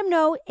let him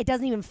know it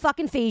doesn't even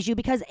fucking faze you,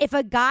 because if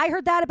a guy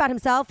heard that about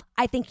himself,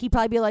 I think he'd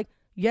probably be like,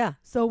 yeah,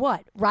 so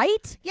what,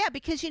 right? Yeah,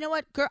 because you know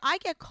what, girl, I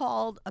get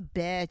called a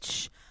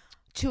bitch,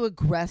 too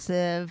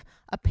aggressive,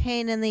 a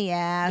pain in the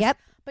ass. Yep.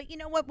 But you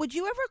know what, would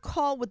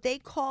they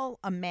call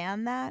a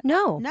man that?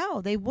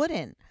 No, they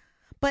wouldn't.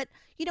 But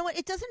you know what,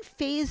 it doesn't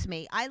faze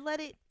me. I let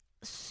it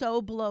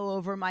so blow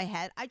over my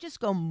head. I just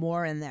go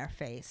more in their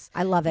face.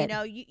 I love it.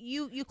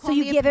 You call so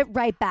you me give it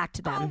right back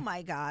to them. Oh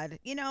my God.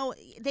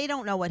 They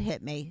don't know what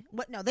hit me.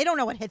 They don't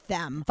know what hit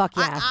them. Fuck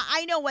yeah.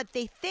 I know what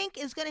they think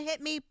is going to hit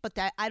me, but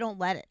I don't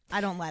let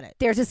it.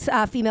 There's this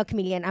female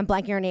comedian. I'm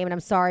blanking her name, and I'm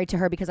sorry to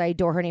her because I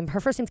adore her name. Her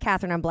first name's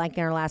Catherine. I'm blanking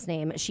her last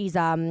name. She's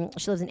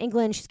she lives in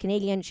England. She's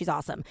Canadian. She's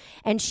awesome.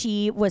 And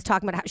she was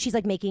talking about how she's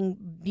like making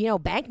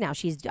bank now.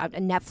 She's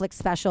Netflix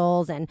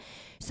specials, and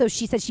so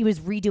she said she was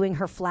redoing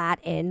her flat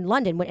in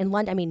London. In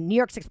London, I mean, New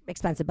York's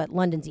expensive, but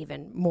London's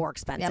even more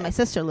expensive. Yeah, my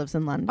sister lives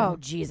in London. Oh,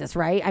 Jesus,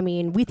 right? I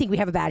mean, we think we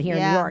have it bad here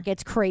in New York.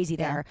 It's crazy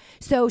there.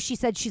 So she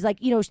said she's like,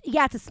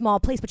 yeah, it's a small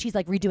place, but she's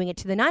like redoing it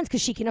to the nines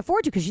because she can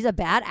afford to, because she's a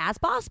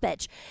badass boss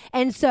bitch.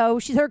 And so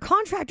her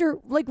contractor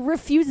like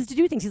refuses to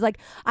do things. He's like,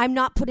 I'm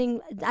not doing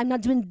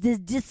this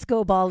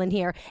disco ball in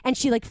here. And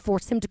she like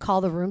forced him to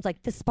call the rooms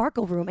like the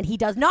sparkle room, and he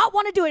does not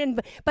want to do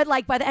it. But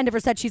like by the end of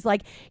her set, he's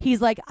like,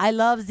 I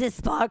love this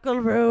sparkle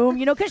room,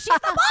 because she's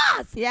the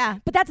boss. Yeah.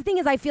 But that's the thing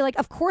is, I feel like,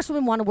 of course,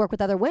 women want to work with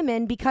other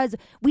women because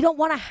we don't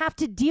want to have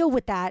to deal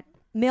with that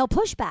male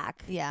pushback.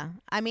 Yeah.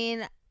 I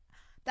mean,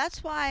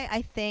 that's why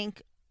I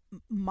think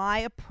my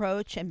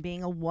approach and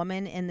being a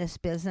woman in this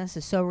business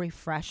is so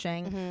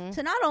refreshing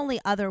to not only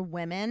other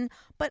women,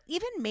 but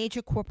even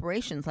major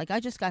corporations. Like, I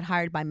just got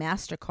hired by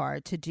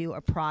MasterCard to do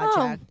a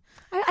project.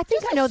 Oh, I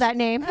think I know that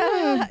name.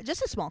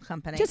 Just a small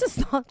company. Just a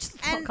small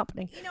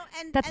company.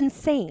 That's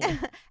insane.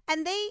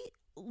 And they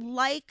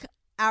like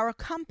our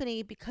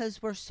company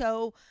because we're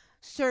so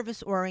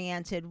service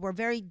oriented, we're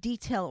very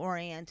detail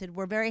oriented,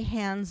 we're very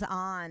hands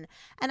on.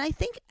 And I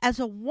think as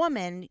a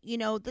woman,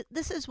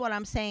 this is what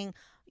I'm saying,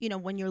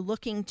 when you're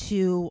looking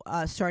to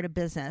start a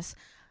business.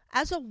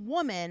 As a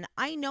woman,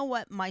 I know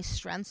what my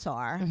strengths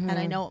are and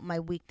I know what my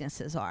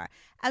weaknesses are.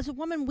 As a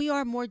woman, we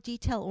are more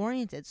detail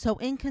oriented. So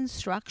in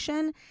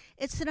construction,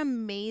 it's an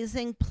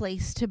amazing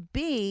place to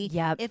be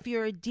if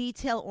you're a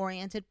detail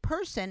oriented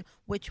person,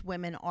 which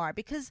women are.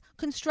 Because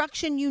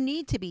construction, you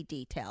need to be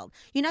detailed.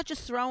 You're not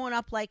just throwing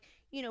up like,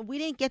 we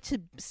didn't get to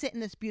sit in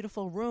this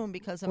beautiful room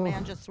because a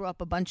man just threw up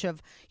a bunch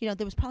of, there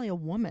was probably a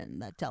woman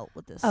that dealt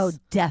with this. Oh,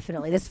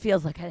 definitely. This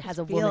feels like it has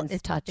a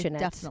woman's touch in it. It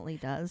definitely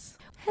does.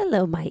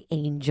 Hello, my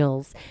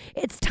angels.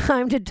 It's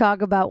time to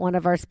talk about one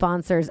of our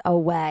sponsors,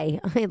 Away.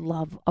 I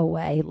love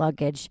Away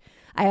luggage.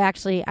 I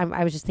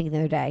was just thinking the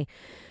other day,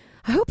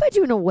 I hope I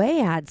do an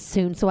Away ad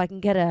soon so I can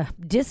get a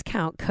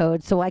discount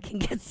code so I can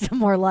get some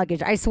more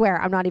luggage. I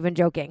swear, I'm not even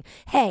joking.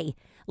 Hey,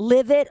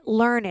 Live it,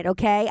 learn it,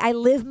 okay? I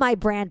live my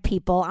brand,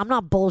 people. I'm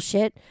not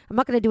bullshit. I'm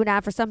not going to do an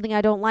ad for something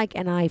I don't like,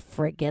 and I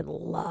friggin'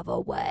 love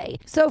Away.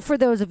 So for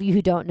those of you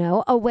who don't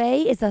know,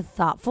 Away is a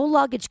thoughtful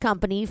luggage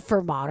company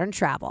for modern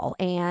travel,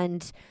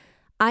 and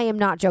I am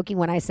not joking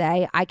when I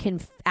say I can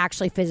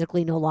actually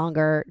physically no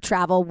longer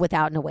travel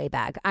without an Away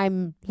bag.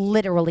 I'm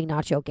literally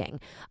not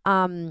joking.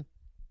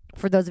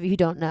 For those of you who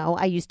don't know,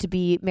 I used to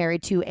be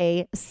married to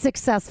a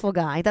successful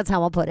guy. That's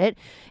how I'll put it.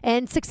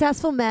 And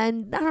successful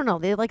men, I don't know,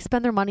 they like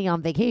spend their money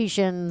on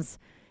vacations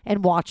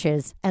and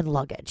watches and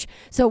luggage.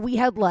 So we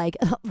had like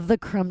the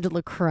creme de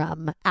la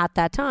creme at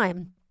that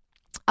time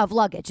of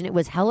luggage, and it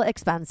was hella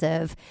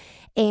expensive.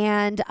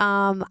 And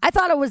I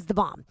thought it was the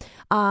bomb.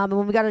 And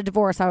when we got a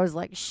divorce, I was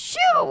like,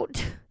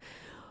 shoot,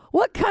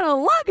 what kind of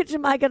luggage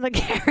am I going to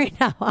carry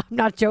now? I'm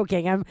not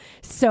joking. I'm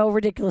so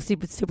ridiculously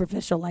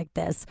superficial like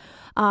this.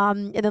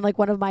 And then like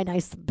one of my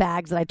nice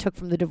bags that I took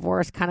from the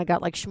divorce kind of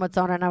got like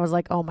schmutz on it. And I was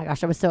like, oh my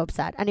gosh, I was so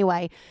upset.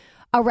 Anyway,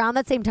 around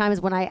that same time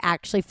is when I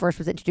actually first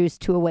was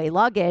introduced to Away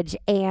luggage.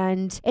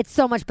 And it's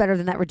so much better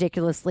than that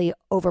ridiculously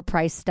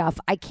overpriced stuff.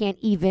 I can't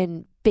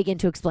even begin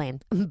to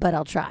explain, but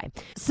I'll try.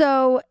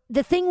 So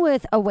the thing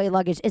with Away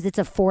luggage is it's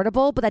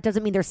affordable, but that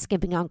doesn't mean they're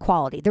skimping on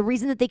quality. The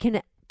reason that they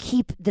can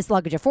keep this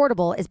luggage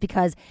affordable is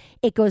because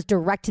it goes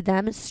direct to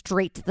them,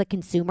 straight to the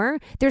consumer.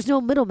 There's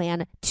no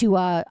middleman to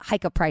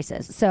hike up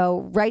prices.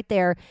 So right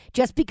there,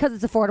 just because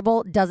it's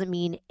affordable doesn't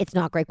mean it's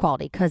not great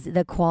quality, because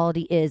the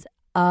quality is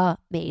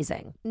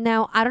amazing.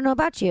 Now, I don't know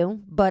about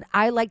you, but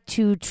I like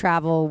to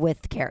travel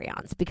with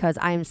carry-ons because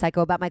I am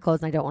psycho about my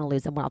clothes and I don't want to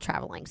lose them while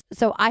traveling.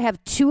 So I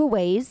have two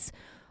Aways.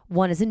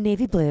 One is in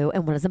navy blue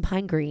and one is in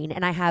pine green.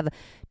 And I have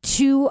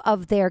two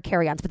of their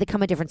carry-ons, but they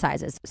come in different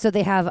sizes. So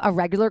they have a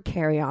regular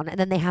carry-on and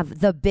then they have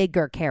the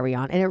bigger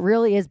carry-on. And it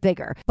really is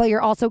bigger. But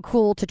you're also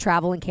cool to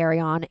travel and carry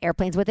on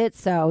airplanes with it.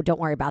 So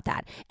don't worry about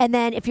that. And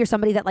then if you're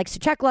somebody that likes to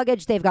check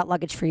luggage, they've got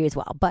luggage for you as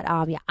well. But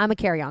yeah, I'm a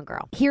carry-on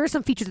girl. Here are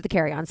some features of the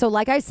carry-on. So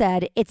like I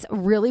said, it's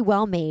really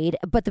well made.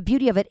 But the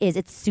beauty of it is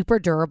it's super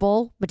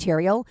durable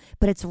material,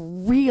 but it's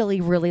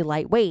really, really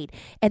lightweight.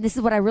 And this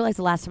is what I realized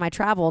the last time I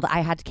traveled.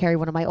 I had to carry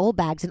one of my old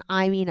bags. And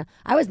I mean,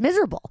 I was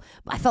miserable.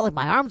 I felt like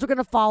my arms were going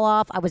to fall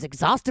off. I was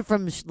exhausted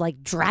from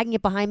like dragging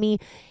it behind me.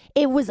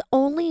 It was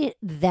only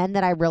then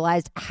that I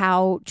realized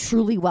how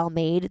truly well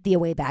made the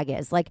Away bag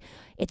is. Like,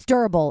 it's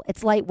durable,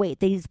 it's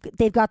lightweight.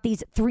 They've got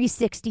these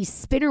 360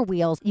 spinner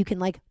wheels. You can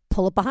like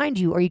pull it behind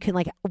you, or you can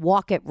like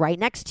walk it right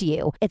next to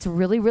you. It's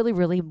really, really,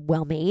 really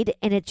well made,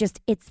 and it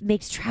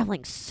makes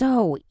traveling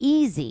so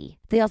easy.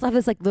 They also have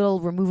this like little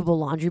removable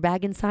laundry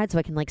bag inside, so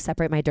I can like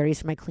separate my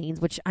dirties from my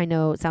cleans, which I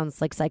know sounds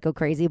like psycho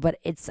crazy, but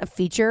it's a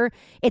feature.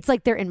 It's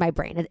like they're in my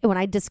brain. When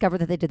I discovered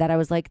that they did that, I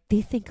was like,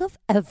 they think of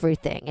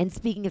everything. And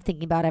speaking of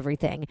thinking about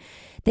everything,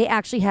 they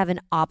actually have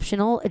an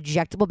optional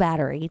ejectable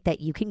battery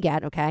that you can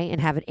get, okay, and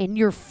have it in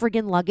your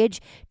friggin'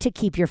 luggage to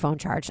keep your phone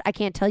charged. I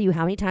can't tell you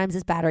how many times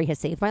this battery has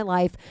saved my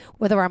life,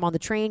 whether I'm on the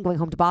train going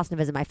home to Boston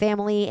to visit my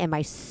family and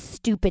my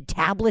stupid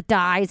tablet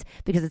dies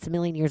because it's a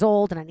million years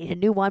old and I need a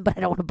new one, but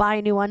I don't want to buy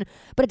a new one.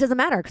 But it doesn't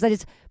matter because I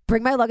just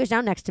bring my luggage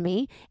down next to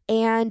me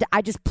and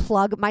I just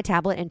plug my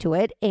tablet into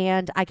it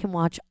and I can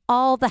watch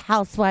all the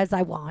housewives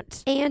I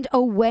want. And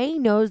Away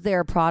knows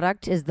their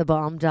product is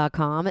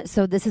thebomb.com.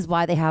 So this is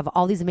why they have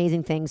all these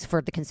amazing things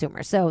for the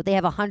consumer. So they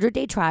have a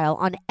 100-day trial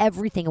on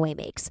everything Away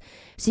makes.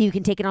 So you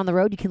can take it on the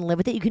road, you can live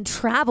with it, you can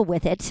travel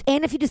with it.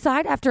 And if you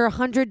decide after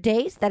 100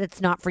 days that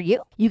it's not for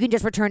you, you can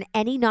just return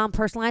any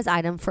non-personalized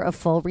item for a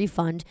full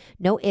refund.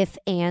 No ifs,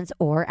 ands,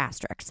 or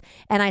asterisks.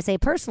 And I say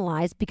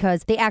personalized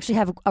because they actually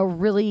have a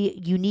really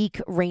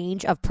unique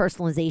range of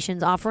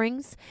personalizations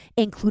offerings,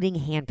 including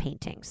hand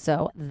painting.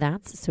 So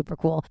that's super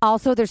cool.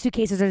 Also, their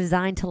suitcases are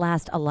designed to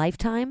last a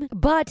lifetime.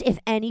 But if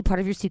any part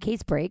of your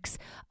suitcase breaks,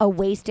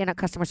 Away stand-up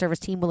customer service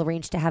team will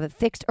arrange to have it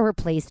fixed or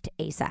replaced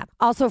ASAP.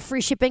 Also,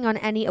 free shipping on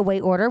any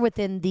Away order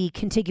within the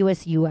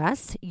contiguous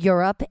US,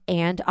 Europe,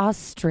 and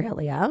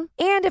Australia.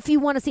 And if you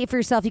want to see it for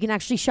yourself, you can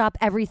actually shop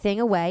everything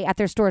Away at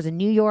their stores in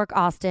New York,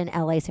 Austin,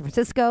 LA, San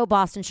Francisco,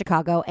 Boston,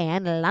 Chicago,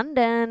 and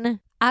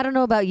London. I don't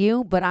know about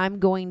you, but I'm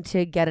going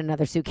to get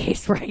another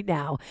suitcase right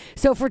now.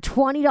 So for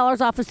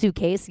 $20 off a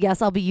suitcase, yes,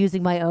 I'll be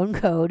using my own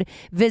code.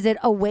 Visit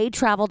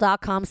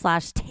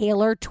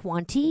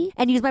awaytravel.com/Taylor20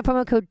 and use my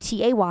promo code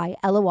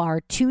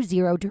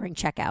TAYLOR20 during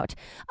checkout.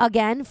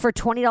 Again, for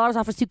 $20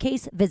 off a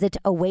suitcase, visit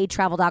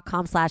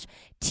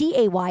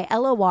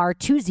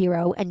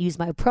awaytravel.com/TAYLOR20 and use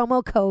my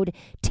promo code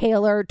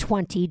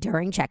Taylor20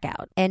 during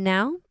checkout. And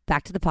now,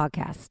 back to the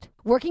podcast.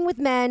 Working with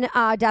men,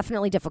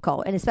 definitely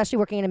difficult, and especially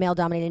working in a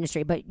male-dominated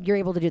industry, but you're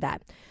able to do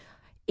that.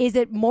 Is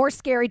it more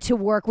scary to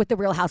work with the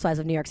Real Housewives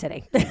of New York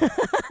City?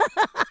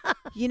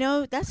 You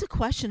know, that's a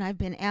question I've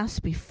been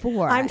asked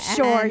before. I'm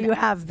sure you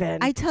have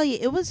been. I tell you,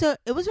 it was a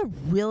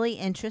really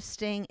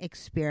interesting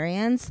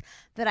experience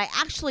that I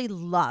actually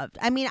loved.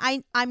 I mean,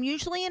 I'm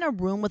usually in a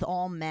room with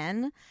all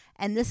men,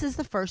 and this is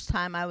the first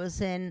time I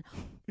was in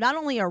not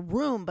only a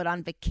room, but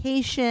on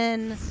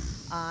vacation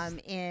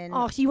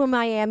Oh, you were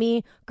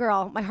Miami,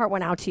 girl. My heart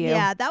went out to you.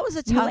 Yeah, that was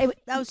a tough.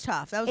 That was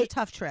tough. That was a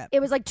tough trip. It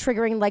was like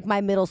triggering like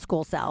my middle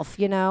school self,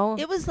 you know.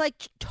 It was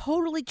like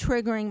totally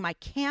triggering my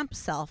camp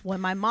self when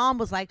my mom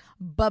was like,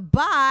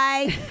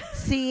 "Bye-bye,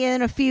 see you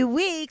in a few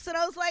weeks," and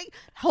I was like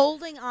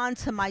holding on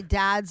to my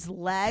dad's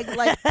leg,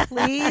 like,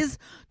 "Please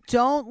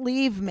don't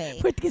leave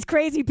me with these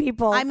crazy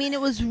people." I mean,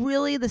 it was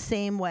really the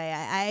same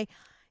way.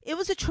 It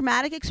was a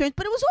traumatic experience,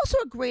 but it was also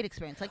a great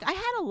experience. Like, I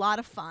had a lot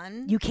of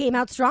fun. You came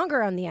out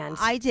stronger on the end.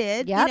 I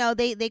did. Yep. You know,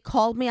 they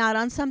called me out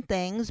on some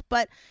things,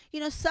 but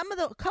you know,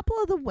 a couple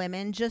of the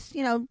women just,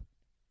 you know,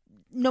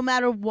 no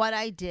matter what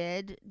I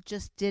did,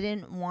 just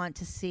didn't want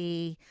to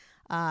see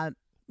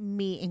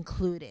me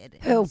included.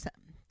 Who?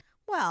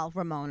 Well,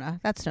 Ramona.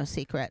 That's no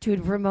secret.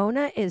 Dude,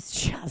 Ramona is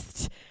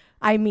just,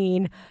 I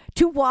mean,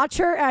 to watch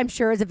her, I'm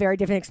sure is a very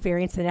different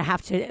experience than to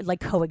have to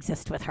like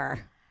coexist with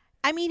her.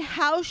 I mean,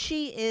 how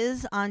she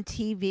is on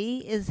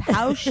TV is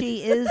how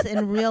she is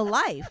in real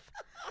life.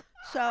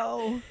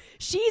 So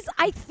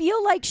I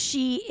feel like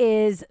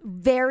she's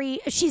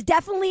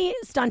definitely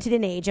stunted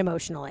in age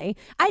emotionally.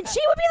 And she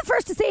would be the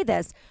first to say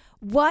this.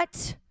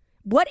 What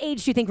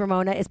age do you think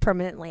Ramona is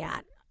permanently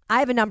at? I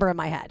have a number in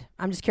my head.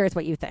 I'm just curious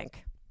what you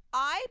think.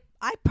 I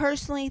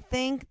personally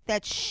think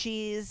that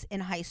she's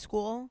in high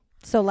school.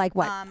 So like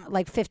what?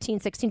 Like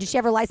 15, 16? Does she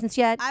have her license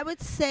yet? I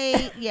would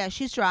say, yeah,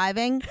 she's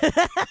driving.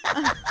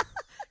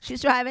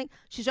 She's driving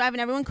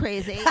everyone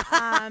crazy.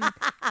 I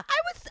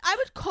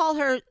would call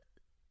her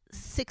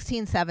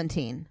 16,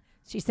 17.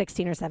 She's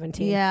 16 or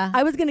 17. Yeah.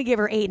 I was going to give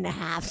her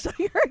 8.5. So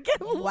you're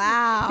getting,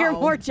 wow. You're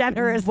more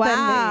generous than me.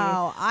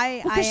 Wow.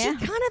 Because she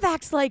kind of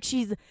acts like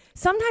she's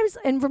sometimes,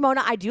 and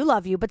Ramona, I do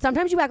love you, but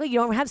sometimes you act like you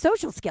don't have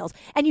social skills.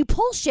 And you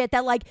pull shit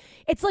that like,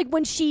 it's like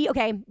when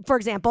for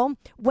example,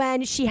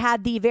 when she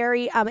had the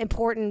very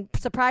important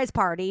surprise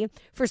party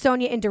for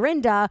Sonia and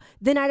Dorinda,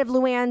 the night of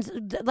Luann's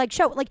like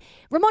show. Like,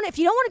 Ramona, if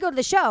you don't want to go to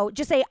the show,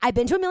 just say, I've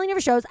been to a million of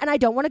her shows and I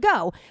don't want to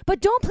go.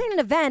 But don't plan an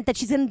event that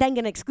she's then going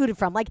to exclude it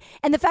from. Like,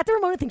 and the fact that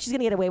Ramona thinks she's going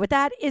to get away with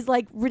that is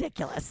like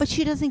ridiculous. But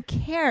she doesn't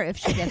care if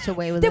she gets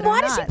away with it. Then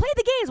why does she play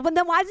the games?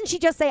 Then why doesn't she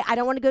just say, I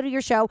don't want to go to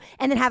your show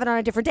and then have it on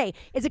a different day?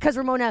 Is it because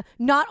Ramona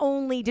not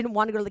only didn't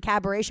want to go to the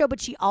cabaret show, but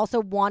she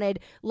also wanted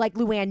like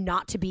Luann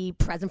not to be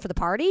present for the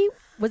party?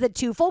 Was it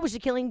twofold? Was she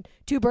killing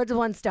two birds with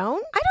one stone?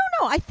 I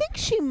don't know. I think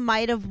she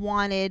might have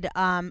wanted,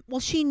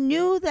 she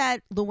knew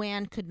that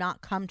Luann could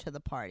not come to the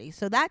party,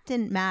 so that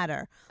didn't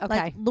matter. Okay.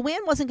 Like,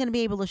 Luann wasn't going to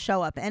be able to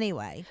show up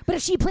anyway. But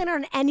if she planned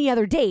on any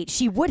other date,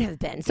 she would have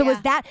been. So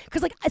was that,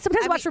 because like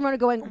sometimes I watch Ramona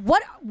going,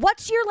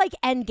 what's your like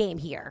end game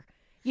here?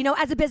 You know,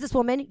 as a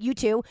businesswoman, you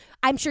too,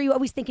 I'm sure you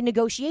always think in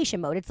negotiation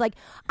mode. It's like,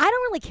 I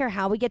don't really care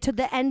how we get to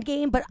the end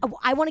game, but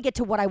I want to get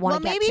to what I want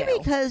to get to. Well, maybe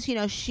because, you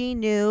know, she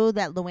knew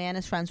that Luann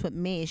is friends with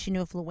me. She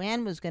knew if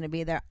Luann was going to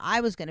be there,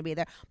 I was going to be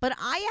there. But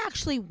I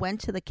actually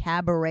went to the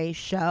cabaret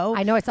show.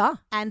 I know, I saw.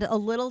 And a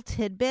little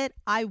tidbit,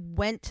 I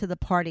went to the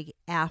party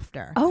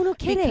after. Oh, no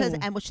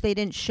kidding. And which they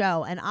didn't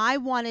show. And I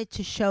wanted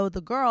to show the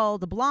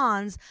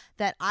blondes,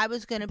 that I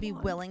was going to be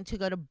willing to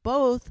go to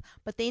both,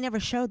 but they never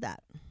showed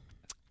that.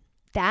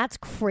 That's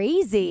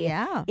crazy.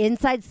 Yeah.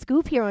 Inside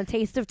scoop here on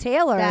Taste of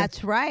Taylor.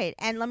 That's right.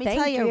 And let me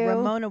tell you,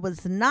 Ramona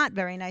was not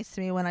very nice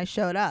to me when I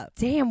showed up.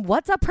 Damn,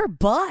 what's up her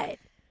butt?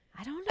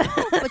 I don't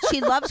know. But she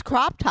loves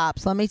crop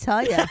tops, let me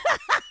tell you.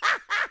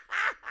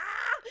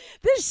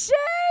 The shade.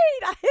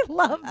 I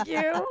love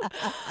you.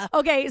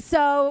 Okay,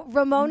 so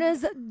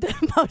Ramona's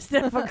the most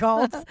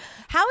difficult.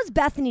 How is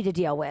Bethany to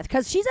deal with?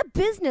 Because she's a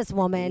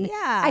businesswoman.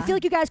 Yeah. I feel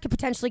like you guys could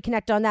potentially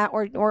connect on that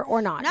or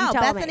not. No,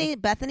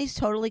 Bethany's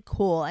totally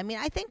cool. I mean,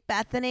 I think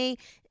Bethany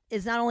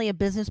is not only a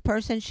business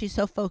person, she's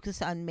so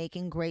focused on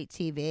making great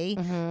TV,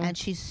 and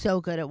she's so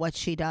good at what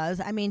she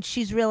does. I mean,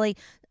 she's really,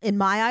 in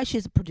my eyes,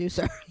 she's a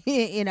producer,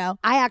 you know?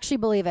 I actually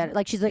believe it.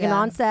 Like, she's like an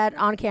on-set,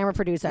 on-camera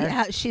producer.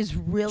 Yeah, she's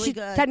really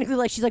good. Technically,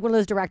 like, she's like one of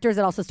those directors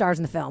that also stars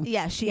in the film.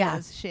 Yeah, she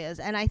is. She is.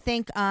 And I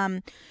think,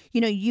 you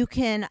know, you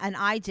can, and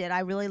I did, I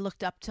really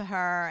looked up to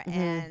her,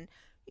 and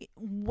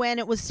when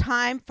it was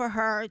time for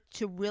her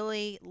to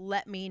really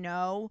let me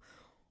know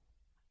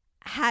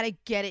how to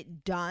get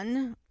it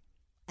done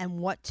and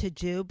what to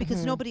do,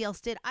 because nobody else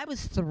did. I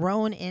was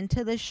thrown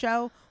into this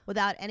show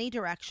without any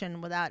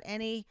direction, without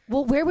any...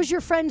 Well, where was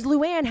your friend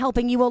Luann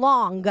helping you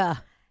along?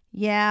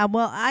 Yeah,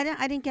 well,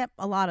 I didn't get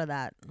a lot of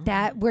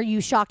that. Were you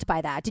shocked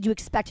by that? Did you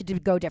expect it to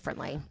go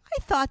differently?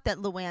 I thought that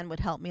Luann would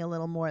help me a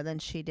little more than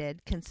she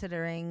did,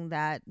 considering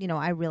that, you know,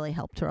 I really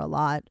helped her a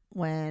lot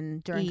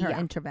during her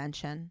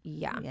intervention.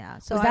 Yeah. Yeah.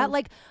 So was that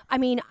like, I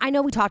mean, I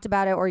know we talked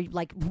about it, or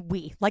like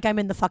I'm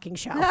in the fucking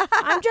show.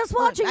 I'm just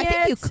watching it. I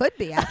think you could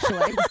be,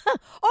 actually.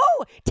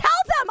 Oh, tell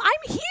them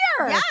I'm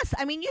here. Yes.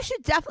 I mean, you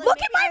should definitely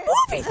look at my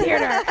movie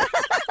theater.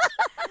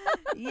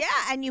 Yeah,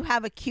 and you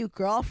have a cute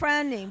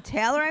girlfriend named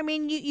Taylor. I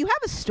mean, you have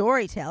a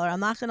story, Taylor. I'm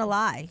not going to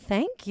lie.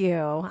 Thank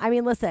you. I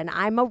mean, listen,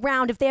 I'm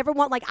around. If they ever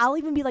want, like, I'll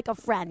even be like a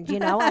friend, you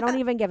know? I don't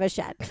even give a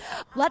shit.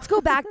 Let's go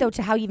back, though,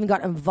 to how you even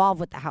got involved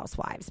with the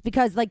Housewives.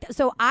 Because, like,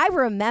 so I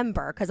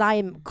remember, because I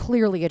am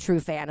clearly a true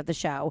fan of the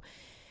show,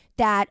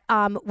 that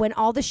when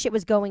all the shit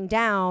was going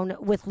down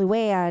with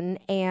Luann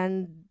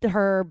and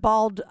her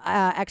bald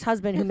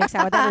ex-husband who makes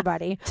out with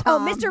everybody.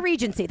 Mr.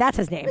 Regency, that's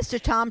his name. Mr.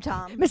 Tom.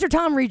 Mr.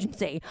 Tom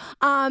Regency.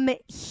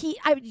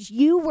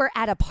 You were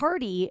at a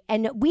party,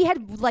 and we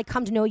had like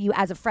come to know you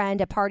as a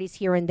friend at parties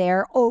here and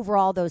there over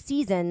all those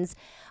seasons.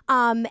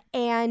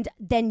 And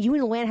then you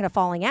and Luann had a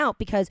falling out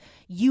because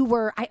you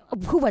were,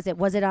 who was it?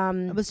 Was it,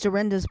 It was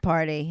Dorinda's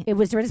party. It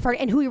was Dorinda's party.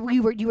 And who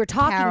you were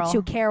talking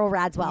to Carol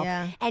Radswell.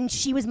 Yeah. And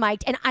she was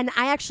mic'd. And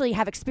I actually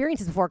have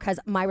experienced this before because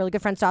my really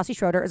good friend Stassi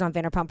Schroeder is on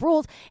Vanderpump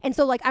Rules. And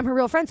so like, I'm her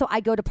real friend. So I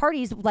go to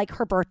parties like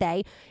her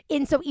birthday.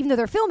 And so even though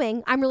they're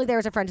filming, I'm really there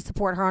as a friend to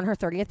support her on her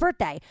 30th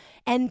birthday.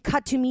 And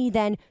cut to me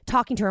then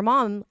talking to her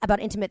mom about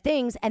intimate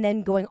things and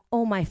then going,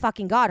 oh my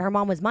fucking God, her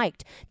mom was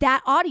mic'd.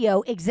 That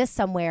audio exists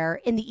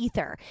somewhere in the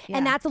ether. Yeah.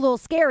 And that's a little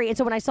scary. And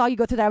so when I saw you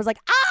go through that, I was like,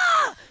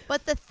 ah!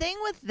 But the thing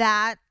with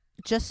that,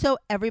 just so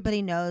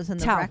everybody knows and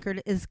the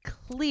record is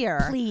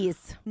clear.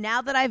 Please.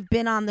 Now that I've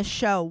been on the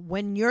show,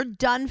 when you're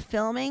done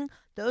filming,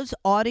 those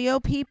audio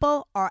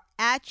people are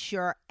at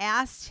your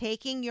ass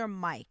taking your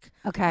mic.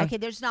 Okay. Okay,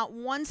 there's not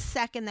 1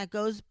 second that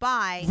goes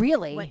by.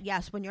 Really?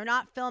 When you're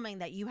not filming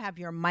that you have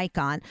your mic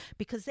on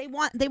because they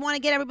want to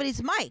get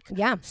everybody's mic.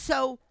 Yeah.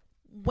 So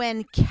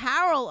when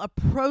Carol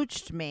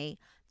approached me,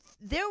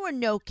 there were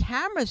no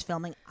cameras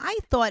filming. I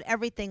thought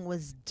everything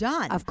was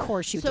done. Of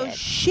course you did. So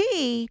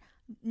she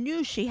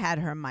knew she had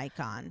her mic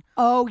on.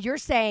 Oh, you're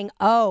saying,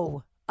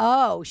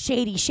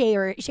 shady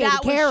Carol.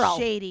 Was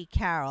shady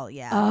Carol,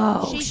 yeah.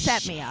 Oh, she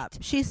set me up.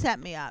 She set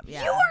me up,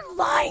 yeah. You are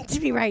lying to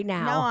me right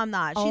now. No, I'm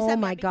not. She set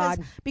me my up God.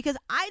 Because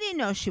I didn't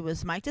know she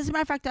was mic'd. As a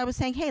matter of fact, I was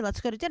saying, hey, let's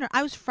go to dinner.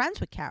 I was friends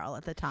with Carol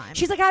at the time.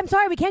 She's like, I'm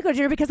sorry, we can't go to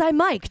dinner because I'm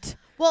mic'd.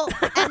 Well,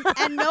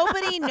 and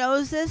nobody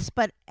knows this,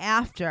 but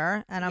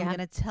after, and I'm going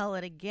to tell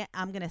it again,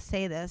 I'm going to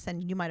say this,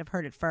 and you might have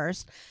heard it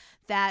first,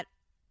 that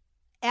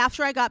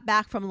after I got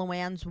back from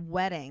Luann's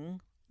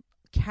wedding,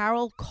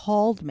 Carol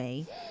called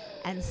me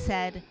and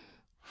said,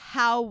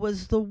 how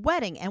was the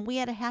wedding? And we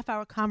had a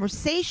half-hour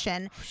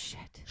conversation. Oh,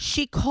 shit.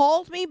 She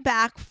called me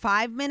back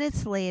 5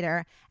 minutes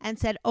later and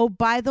said, oh,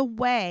 by the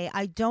way,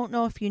 I don't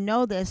know if you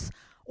know this,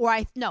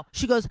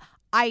 she goes,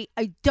 I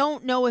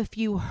don't know if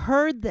you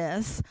heard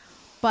this,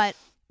 but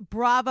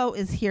Bravo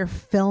is here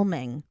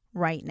filming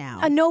right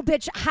now. No,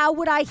 bitch. How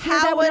would I hear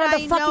that when I'm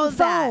on the fucking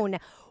phone?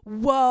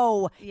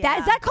 Whoa. Yeah.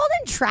 Is that called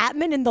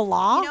entrapment in the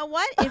law? You know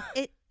what?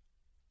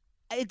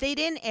 They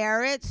didn't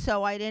air it,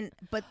 so I didn't.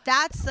 But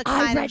that's the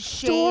kind of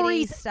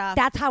shady stuff.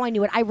 That's how I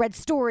knew it. I read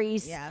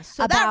stories. Yeah.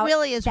 So that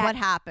really is what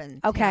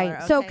happened. Okay.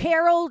 Taylor, So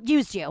Carol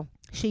used you.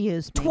 She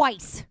used me.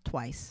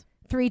 Twice.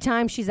 3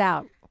 times she's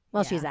out.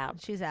 Well, she's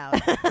out. She's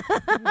out.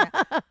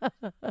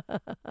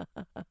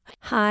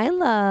 Hi,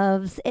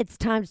 loves. It's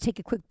time to take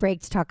a quick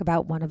break to talk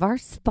about one of our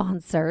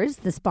sponsors.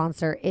 The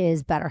sponsor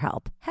is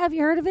BetterHelp. Have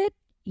you heard of it?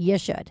 You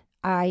should.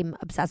 I'm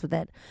obsessed with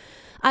it.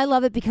 I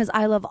love it because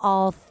I love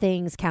all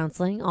things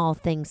counseling, all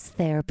things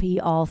therapy,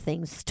 all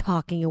things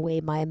talking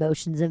away my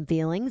emotions and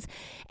feelings.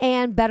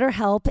 And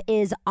BetterHelp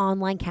is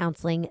online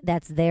counseling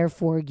that's there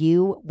for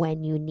you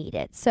when you need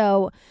it.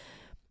 So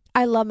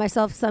I love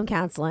myself some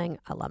counseling.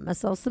 I love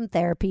myself some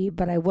therapy,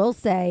 but I will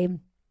say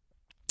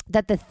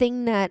that the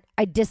thing that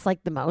I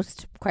dislike the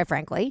most, quite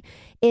frankly,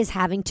 is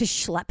having to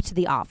schlep to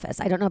the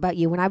office. I don't know about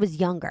you. When I was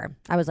younger,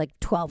 I was like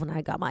 12 when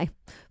I got my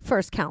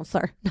first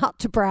counselor, not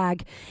to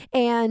brag.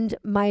 And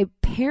my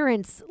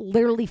parents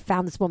literally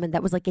found this woman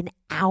that was like an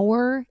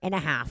hour and a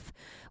half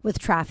with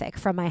traffic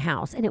from my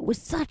house. And it was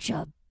such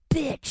a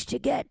bitch to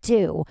get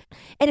to.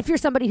 And if you're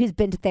somebody who's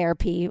been to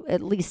therapy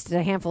at least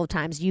a handful of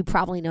times, you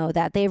probably know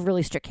that they have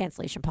really strict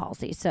cancellation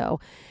policies. So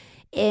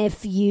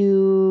if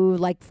you,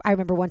 I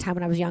remember one time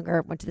when I was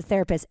younger, went to the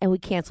therapist and we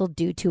canceled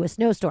due to a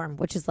snowstorm,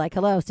 which is like,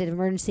 hello, state of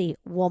emergency,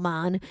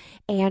 woman.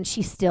 And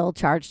she still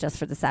charged us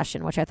for the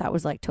session, which I thought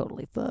was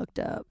totally fucked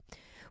up,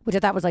 which I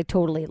thought was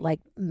totally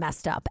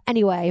messed up.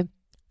 Anyway,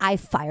 I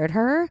fired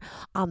her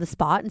on the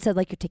spot and said,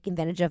 you're taking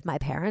advantage of my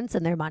parents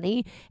and their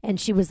money. And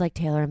she was like,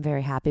 Taylor, I'm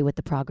very happy with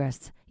the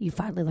progress. You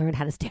finally learned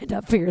how to stand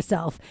up for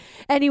yourself.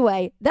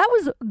 Anyway, that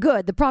was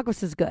good. The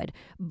progress is good.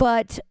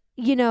 But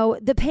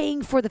the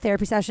paying for the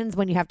therapy sessions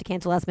when you have to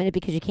cancel last minute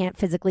because you can't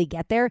physically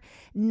get there,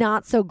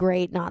 not so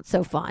great, not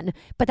so fun.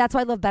 But that's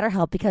why I love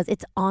BetterHelp, because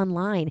it's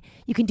online.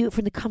 You can do it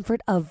from the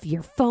comfort of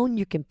your phone,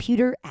 your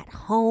computer, at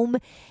home.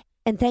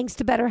 And thanks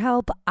to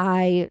BetterHelp,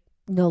 I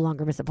no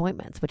longer miss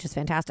appointments, which is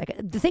fantastic.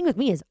 The thing with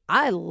me is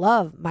I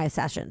love my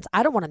sessions.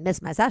 I don't want to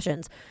miss my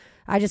sessions.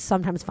 I just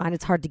sometimes find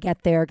it's hard to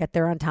get there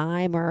on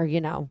time or,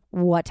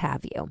 what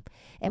have you.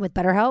 And with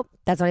BetterHelp,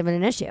 that's not even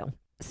an issue.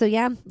 So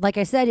yeah, like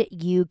I said,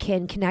 you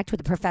can connect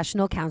with a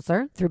professional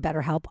counselor through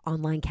BetterHelp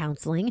online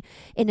counseling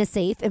in a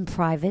safe and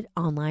private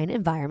online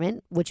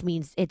environment, which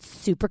means it's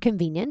super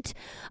convenient.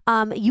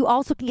 You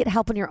also can get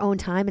help on your own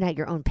time and at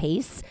your own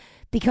pace,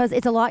 because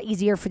it's a lot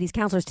easier for these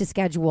counselors to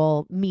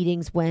schedule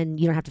meetings when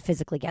you don't have to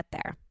physically get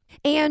there.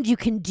 And you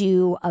can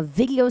do a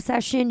video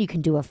session, you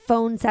can do a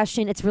phone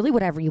session. It's really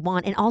whatever you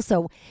want. And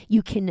also,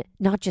 you can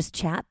not just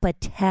chat, but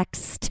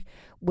text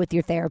with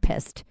your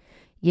therapist.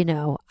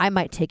 I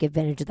might take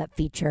advantage of that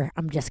feature.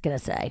 I'm just going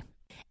to say.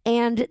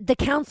 And the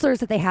counselors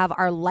that they have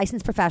are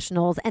licensed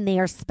professionals, and they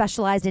are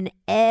specialized in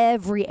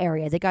every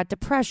area. They got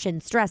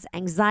depression, stress,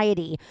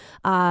 anxiety,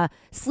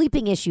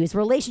 sleeping issues,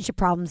 relationship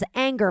problems,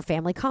 anger,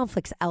 family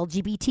conflicts,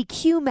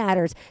 LGBTQ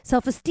matters,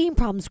 self-esteem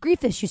problems,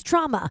 grief issues,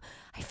 trauma.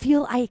 I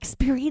feel I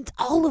experience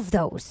all of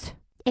those.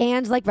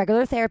 And like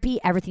regular therapy,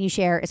 everything you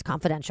share is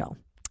confidential.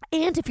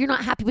 And if you're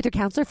not happy with your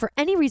counselor for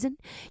any reason,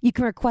 you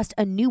can request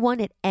a new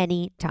one at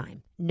any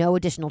time. No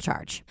additional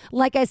charge.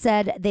 Like I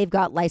said, they've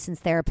got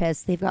licensed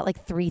therapists. They've got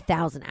like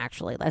 3,000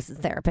 actually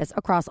licensed therapists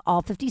across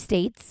all 50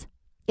 states.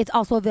 It's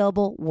also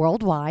available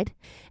worldwide.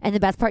 And the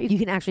best part, you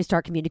can actually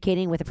start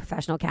communicating with a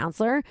professional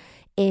counselor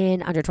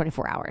in under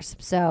 24 hours.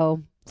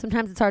 So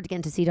sometimes it's hard to get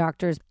in to see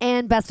doctors.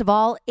 And best of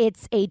all,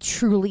 it's a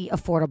truly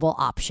affordable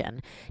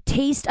option.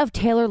 Taste of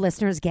Taylor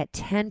listeners get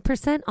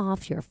 10%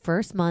 off your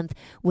first month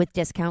with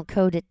discount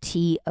code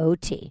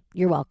TOT.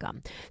 You're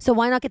welcome. So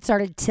why not get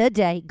started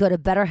today? Go to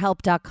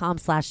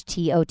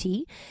betterhelp.com/TOT.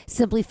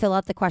 Simply fill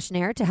out the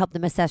questionnaire to help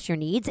them assess your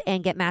needs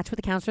and get matched with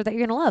a counselor that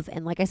you're going to love.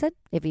 And like I said,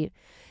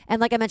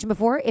 like I mentioned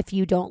before, if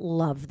you don't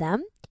love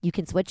them, you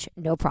can switch,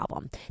 no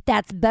problem.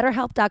 That's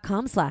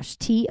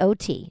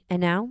betterhelp.com/TOT. And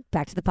now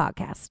back to the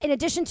podcast. In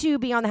addition to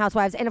being on the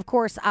Housewives, and of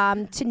course,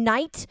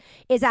 tonight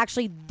is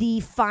actually the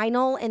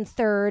final and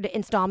third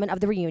installment of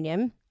the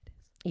reunion.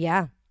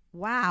 Yeah.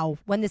 Wow.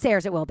 When this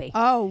airs, it will be.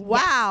 Oh,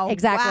 wow. Yes,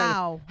 exactly.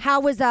 Wow. How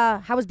was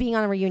being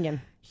on a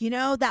reunion?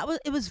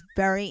 It was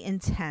very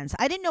intense.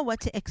 I didn't know what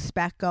to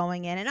expect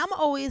going in, and I'm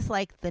always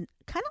like the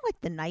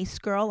nice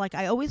girl. Like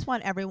I always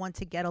want everyone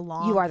to get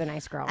along. You are the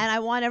nice girl, and I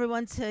want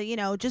everyone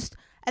to, just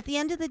at the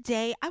end of the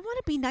day, I want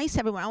to be nice to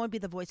everyone. I want to be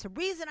the voice of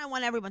reason. I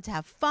want everyone to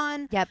have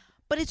fun. Yep.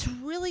 But it's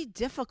really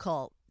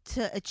difficult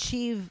to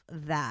achieve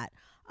that.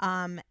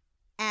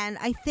 And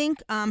I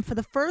think for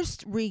the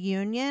first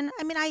reunion,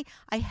 I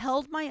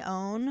held my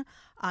own.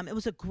 It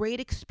was a great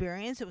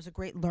experience. It was a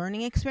great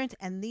learning experience.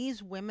 And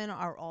these women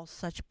are all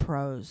such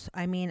pros.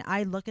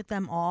 I look at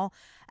them all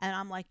and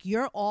I'm like,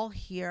 you're all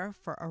here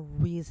for a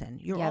reason.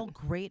 You're all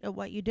great at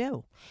what you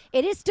do.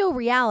 It is still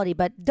reality,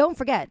 but don't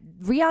forget,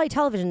 reality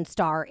television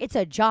star, it's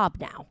a job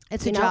now.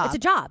 It's a job. It's a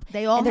job.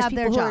 They all have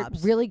their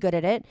jobs. Who are really good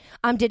at it.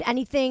 Did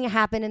anything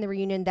happen in the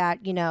reunion that,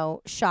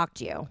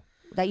 shocked you?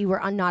 That you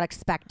were not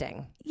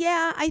expecting?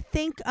 Yeah, I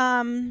think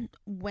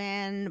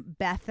when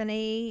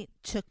Bethany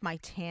took my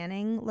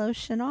tanning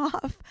lotion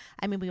off.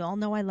 We all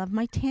know I love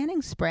my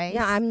tanning spray.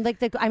 Yeah, I'm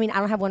like I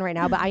don't have one right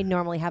now, but I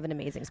normally have an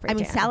amazing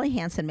spray. Sally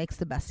Hansen makes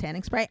the best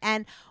tanning spray,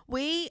 and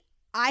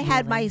I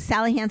had my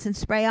Sally Hansen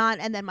spray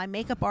on, and then my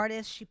makeup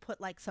artist, she put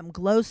like some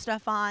glow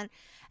stuff on,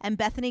 and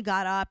Bethany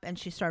got up and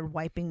she started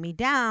wiping me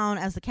down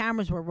as the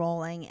cameras were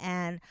rolling,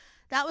 and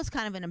that was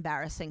kind of an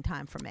embarrassing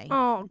time for me.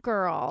 Oh,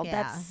 girl,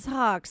 yeah. That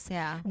sucks.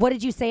 Yeah. What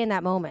did you say in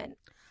that moment?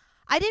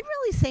 I didn't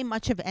really say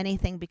much of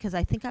anything because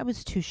I think I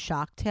was too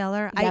shocked,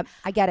 Taylor. Yep,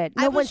 I get it.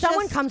 No, when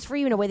someone comes for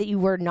you in a way that you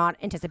were not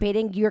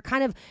anticipating, you're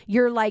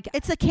like...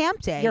 It's a camp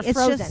day. You're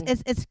frozen.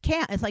 It's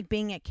camp. It's like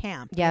being at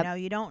camp. Yep.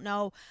 You don't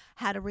know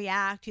how to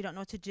react. You don't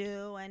know what to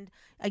do. And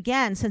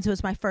again, since it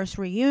was my first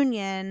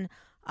reunion...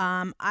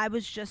 I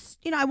was just,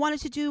 I wanted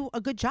to do a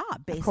good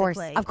job,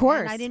 basically. Of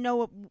course. And I didn't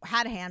know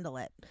how to handle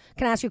it.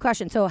 Can I ask you a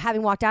question? So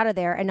having walked out of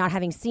there and not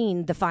having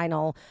seen the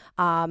final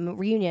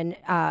reunion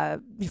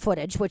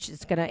footage, which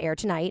is going to air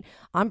tonight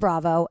on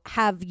Bravo,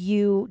 are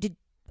you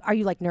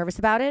like nervous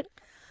about it?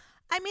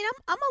 I'm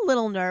a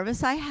little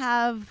nervous. I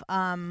have,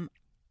 I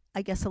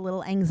guess, a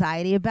little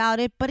anxiety about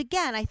it. But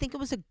again, I think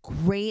it was a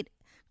great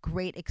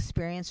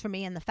experience for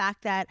me. And the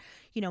fact that,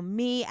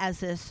 me as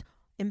this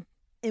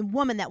a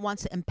woman that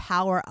wants to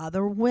empower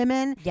other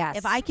women. Yes.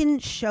 If I can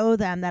show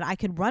them that I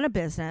could run a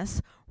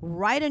business,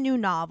 write a new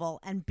novel,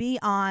 and be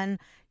on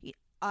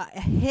a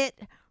hit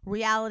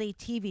reality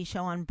TV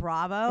show on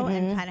Bravo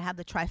and kind of have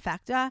the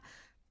trifecta,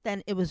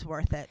 then it was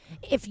worth it.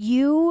 If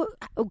you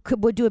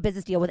would do a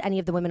business deal with any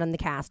of the women on the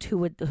cast, who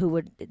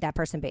would that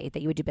person be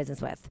that you would do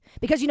business with?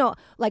 Because,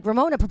 like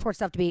Ramona purports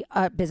to be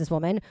a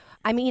businesswoman.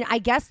 I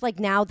guess like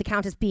now the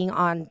Countess being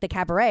on the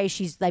cabaret,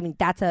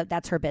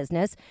 that's her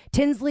business.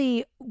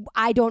 Tinsley,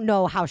 I don't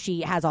know how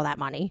she has all that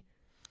money.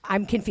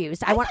 I'm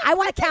confused. I want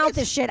to count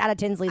the shit out of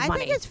Tinsley's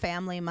money. I think it's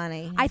family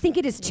money. I think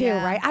it is too,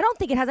 right? I don't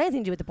think it has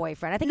anything to do with the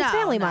boyfriend. I think it's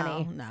family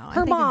money. No,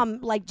 her mom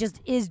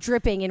just is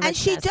dripping in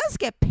richness. And she does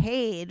get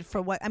paid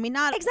for what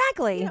not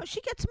exactly.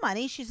 She gets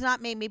money. She's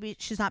not maybe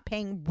she's not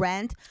paying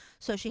rent,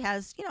 so she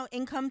has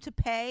income to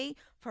pay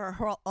for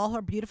all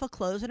her beautiful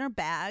clothes and her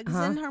bags,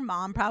 and her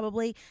mom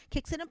probably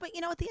kicks in. But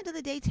at the end of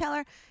the day,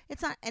 Taylor,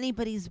 it's not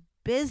anybody's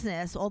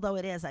business. Although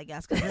it is, I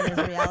guess, because it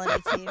is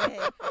reality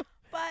TV.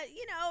 But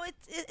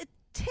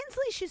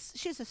Tinsley,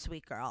 she's a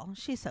sweet girl.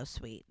 She's so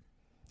sweet.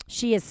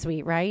 She is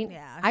sweet, right?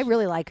 Yeah. I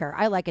really like her.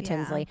 I like a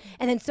Tinsley.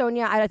 And then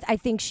Sonia, I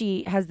think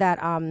she has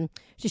that,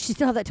 does she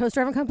still have that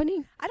toaster oven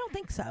company? I don't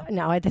think so.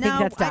 No, I think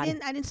that's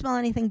done. I didn't smell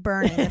anything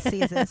burning this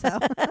season, so.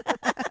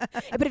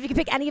 But if you could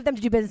pick any of them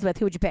to do business with,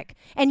 who would you pick?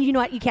 And you know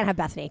what? You can't have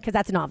Bethany, because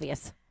that's an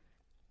obvious.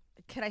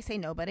 Could I say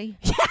nobody?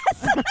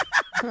 Yes.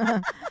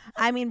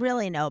 I mean,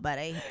 really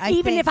nobody. How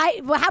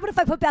about if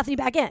I put Bethany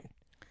back in?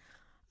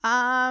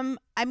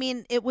 I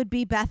mean, it would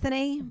be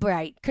Bethany.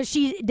 Right, because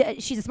she's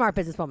a smart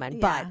businesswoman.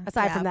 But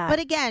aside from that. But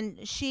again,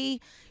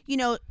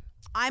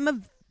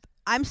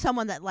 I'm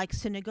someone that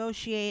likes to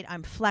negotiate.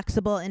 I'm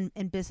flexible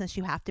in business.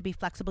 You have to be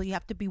flexible. You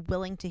have to be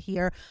willing to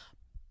hear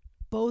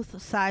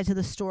both sides of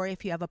the story.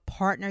 If you have a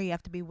partner, you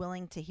have to be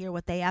willing to hear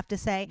what they have to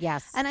say.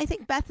 Yes. And I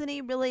think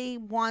Bethany really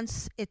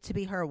wants it to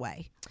be her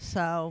way.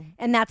 So.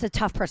 And that's a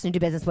tough person to do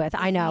business with.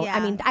 I know. Yeah. I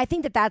mean, I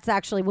think that's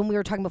actually when we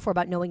were talking before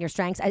about knowing your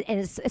strengths,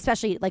 and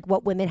especially like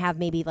what women have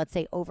maybe, let's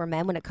say, over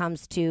men when it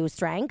comes to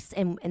strengths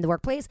in the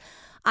workplace.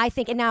 I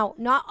think, and now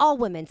not all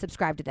women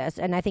subscribe to this,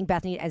 and I think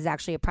Bethany is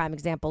actually a prime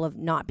example of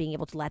not being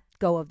able to let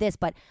go of this,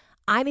 but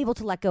I'm able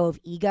to let go of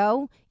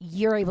ego.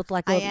 You're able to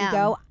let go of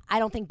ego. I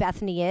don't think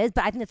Bethany is,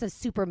 but I think that's a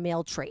super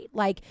male trait.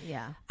 Like,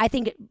 I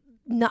think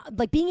not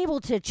like being able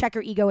to check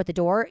your ego at the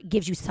door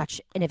gives you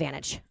such an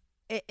advantage.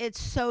 It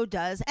so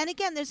does. And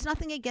again, there's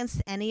nothing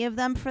against any of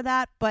them for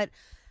that, but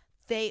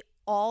they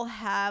all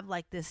have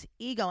like this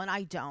ego, and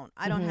I don't.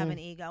 I don't have an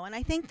ego. And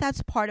I think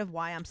that's part of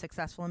why I'm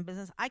successful in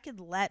business. I could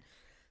let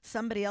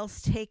somebody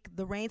else take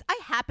the reins. I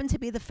happen to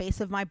be the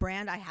face of my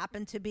brand. I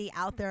happen to be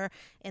out there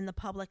in the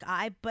public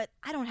eye, but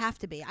I don't have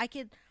to be. I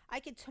could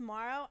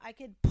tomorrow, I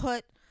could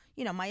put,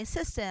 my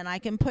assistant, I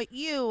can put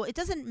you. It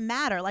doesn't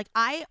matter. Like,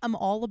 I am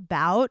all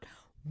about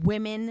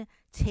women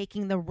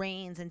taking the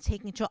reins and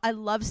taking control. I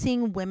love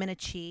seeing women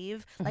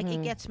achieve. Like,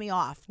 it gets me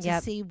off to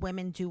see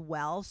women do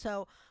well.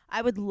 So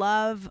I would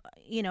love,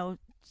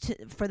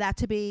 for that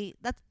to be,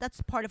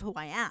 that's part of who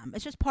I am.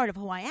 It's just part of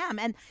who I am,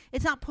 and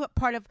it's not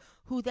part of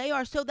who they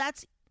are. So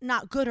that's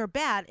not good or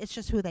bad. It's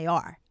just who they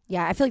are.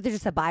 Yeah, I feel like they're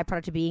just a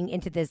byproduct of being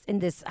in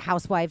this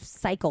housewife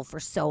cycle for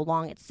so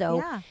long. It's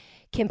so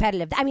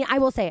competitive. I mean, I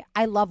will say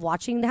I love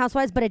watching the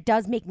Housewives, but it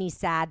does make me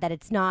sad that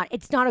it's not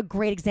a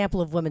great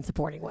example of women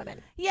supporting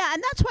women. Yeah,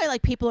 and that's why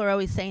like people are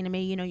always saying to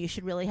me, you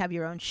should really have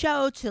your own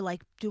show to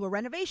like do a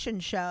renovation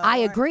show. I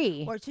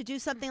agree. Or to do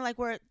something like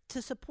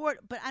to support,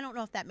 but I don't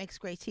know if that makes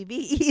great TV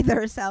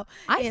either. So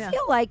I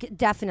feel like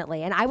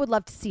definitely, and I would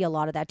love to see a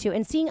lot of that too.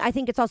 And seeing, I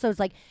think it's also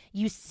like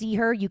you see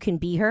her, you can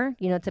be her.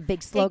 It's a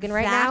big slogan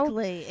right now.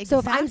 Exactly. So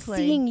if I'm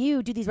seeing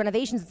you do these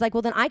renovations, it's like,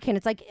 well, then I can.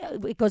 It's like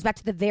it goes back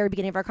to the very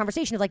beginning of our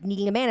conversation of like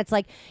needing a man. It's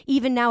like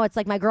even now, it's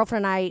like my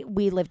girlfriend and I,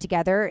 we live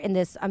together in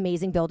this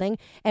amazing building,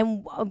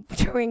 and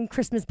during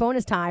Christmas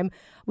bonus time,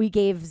 we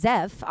gave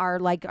Zeph,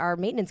 our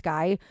maintenance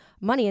guy,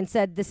 money and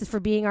said, "This is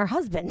for being our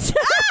husband."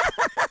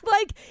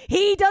 Like,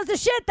 he does the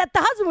shit that the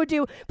husband would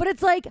do, but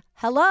it's like,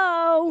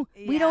 hello,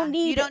 we don't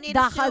need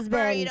the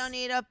husband. You don't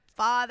need a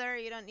father.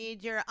 You don't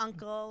need your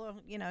uncle.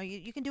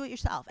 You can do it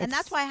yourself. And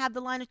that's why I have the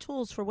line of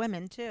tools for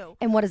women too.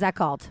 And what is that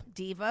called?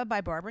 Diva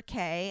by Barbara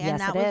Kay. And yes,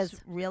 that it was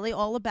is. really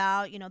all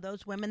about,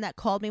 those women that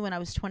called me when I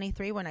was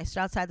 23, when I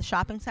stood outside the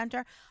shopping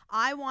center.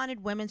 I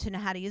wanted women to know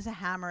how to use a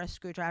hammer, a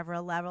screwdriver,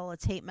 a level, a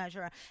tape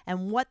measure,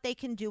 and what they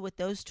can do with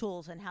those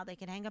tools, and how they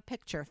can hang a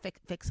picture,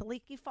 fix a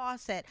leaky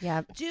faucet,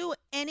 do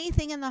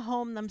anything in the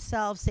home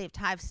themselves, save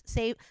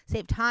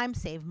time,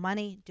 save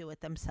money, do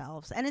it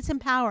themselves. And it's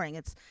empowering.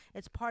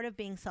 It's part of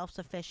being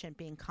self-sufficient,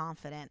 being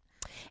confident.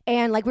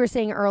 And like we were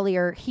saying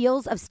earlier,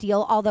 Heels of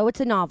Steel, although it's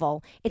a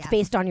novel, it's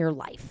based on your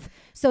life.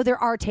 So there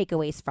are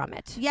takeaways from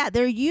it. Yeah,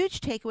 there are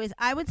huge takeaways.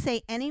 I would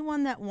say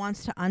anyone that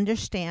wants to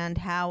understand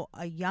how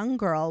a young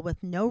girl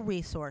with no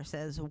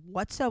resources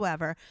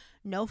whatsoever,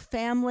 no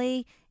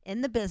family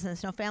in the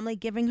business, no family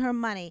giving her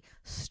money,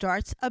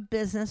 starts a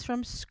business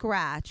from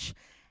scratch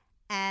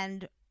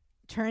and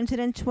turns it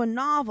into a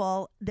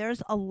novel,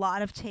 there's a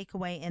lot of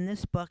takeaway in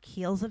this book,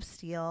 Heels of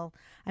Steel.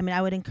 I mean,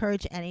 I would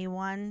encourage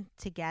anyone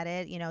to get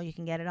it. You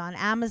can get it on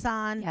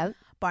Amazon,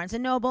 Barnes &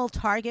 Noble,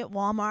 Target,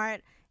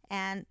 Walmart.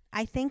 And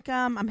I think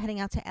I'm heading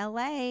out to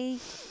LA,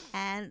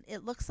 and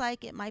it looks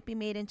like it might be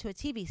made into a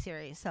TV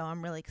series. So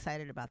I'm really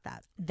excited about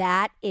that.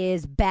 That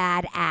is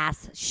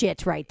badass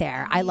shit right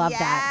there. I love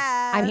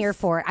that. I'm here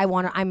for it.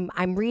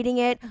 I'm reading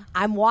it.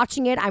 I'm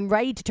watching it. I'm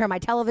ready to turn my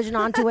television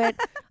onto it.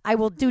 I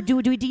will do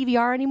we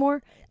DVR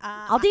anymore?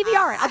 I'll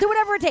DVR it. I'll do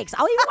whatever it takes.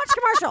 I'll even watch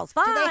commercials.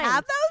 Fine. Do they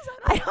have those?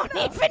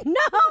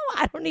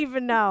 I don't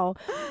even know.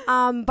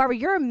 Barbara,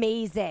 you're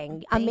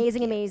amazing.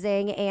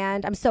 Amazing.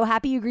 And I'm so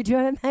happy you agreed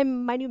to be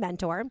my new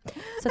mentor.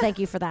 So thank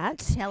you for that.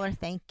 Taylor,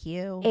 thank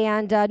you.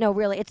 And no,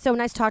 really, it's so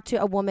nice to talk to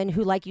a woman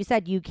who, like you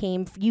said, you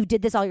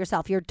did this all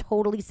yourself. You're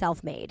totally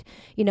self-made.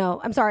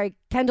 I'm sorry,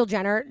 Kendall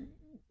Jenner.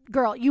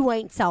 Girl, you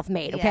ain't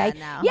self-made, okay?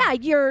 Yeah, no.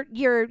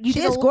 Yeah,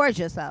 she is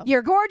gorgeous, though.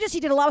 You're gorgeous. You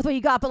did a lot with what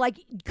you got, but like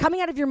coming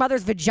out of your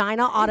mother's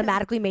vagina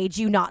automatically made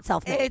you not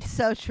self-made. It's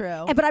so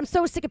true. But I'm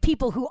so sick of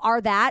people who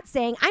are that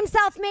saying, I'm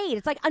self-made.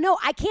 It's like, no,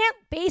 I can't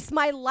base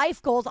my life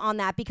goals on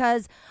that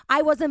because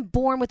I wasn't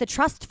born with a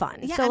trust fund.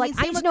 Yeah, so I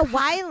need to know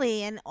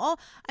Kylie and all.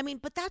 I mean,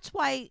 but that's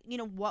why,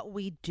 what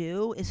we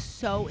do is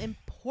so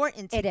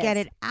important to get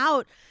it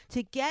out,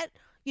 to get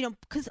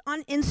because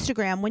on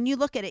Instagram, when you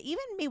look at it,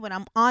 even me, when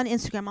I'm on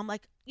Instagram, I'm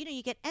like,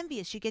 you get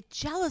envious, you get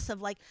jealous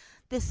of like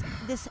this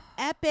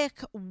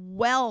epic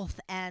wealth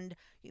and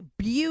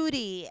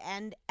beauty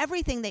and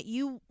everything that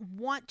you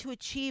want to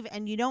achieve,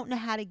 and you don't know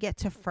how to get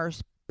to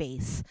first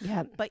base.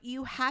 Yeah. But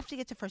you have to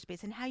get to first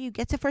base, and how you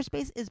get to first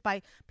base is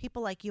by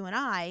people like you and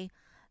I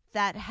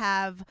that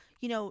have,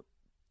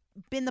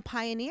 been the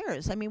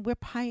pioneers. I mean, we're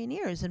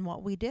pioneers in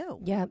what we do.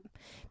 Yeah.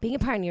 Being a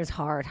pioneer is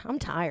hard. I'm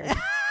tired.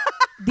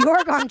 The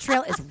Oregon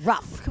Trail is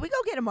rough. Can we go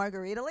get a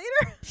margarita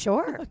later?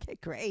 Sure. Okay,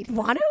 great.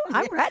 Want to?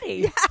 I'm ready.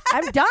 Yeah.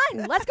 I'm done.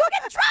 Let's go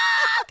get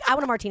drunk. I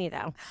want a martini,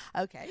 though.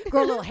 Okay.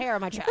 Grow a little hair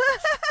on my chest.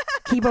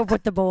 Keep up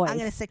with the boys. I'm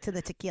going to stick to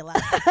the tequila.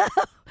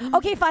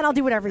 Okay, fine. I'll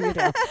do whatever you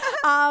do.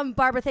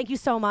 Barbara, thank you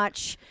so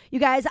much. You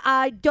guys,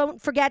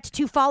 don't forget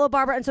to follow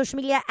Barbara on social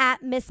media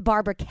at Miss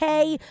Barbara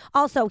K.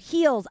 Also,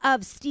 Heels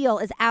of Steel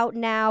is out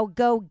now.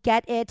 Go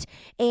get it.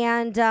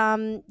 And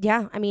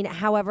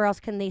however else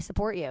can they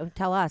support you?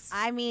 Tell us.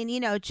 I mean,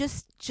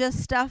 just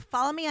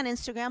follow me on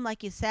Instagram,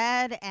 like you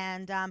said,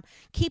 and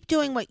keep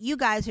doing what you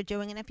guys are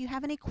doing. And if you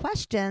have any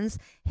questions,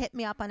 hit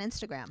me up on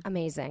Instagram.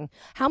 Amazing.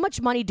 How much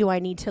money do I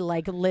need to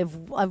live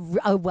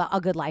a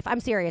good life?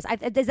 I'm serious.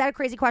 Is that a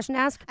crazy question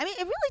to ask? I mean,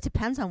 it really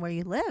depends on where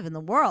you live in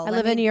the world. I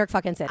live in New York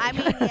fucking city. I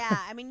mean, yeah.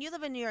 I mean, you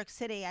live in New York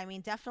City. I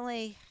mean,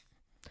 definitely.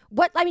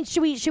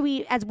 Should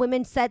we as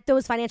women set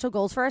those financial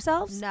goals for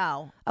ourselves?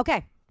 No.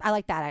 Okay. I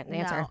like that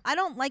answer. No, I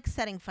don't like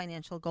setting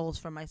financial goals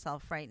for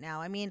myself right now.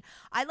 I mean,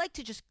 I like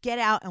to just get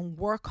out and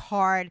work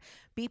hard,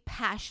 be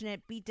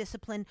passionate, be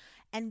disciplined,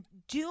 and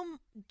do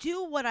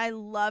what I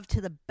love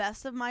to the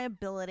best of my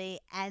ability.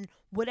 And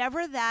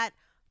whatever that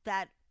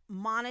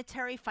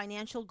monetary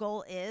financial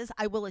goal is,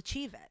 I will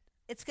achieve it.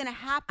 It's going to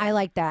happen. I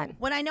like that.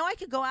 When I know I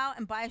could go out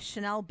and buy a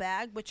Chanel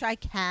bag, which I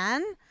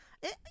can,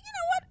 you know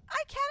what?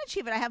 I can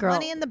achieve it. I have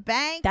money in the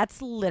bank.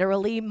 That's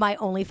literally my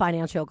only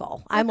financial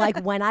goal. I'm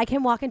like, when I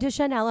can walk into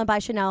Chanel and buy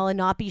Chanel and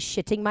not be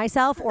shitting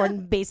myself or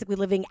basically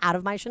living out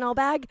of my Chanel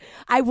bag,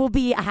 I will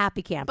be a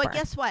happy camper. But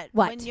guess what?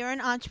 What? When you're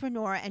an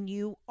entrepreneur and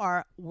you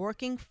are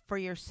working for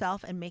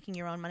yourself and making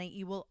your own money,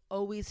 you will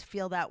always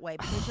feel that way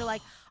because you're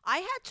like, I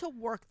had to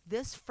work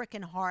this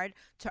freaking hard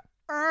to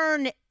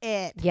earn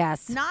it.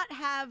 Yes. Not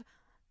have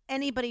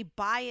anybody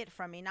buy it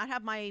from me, not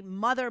have my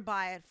mother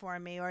buy it for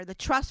me or the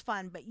trust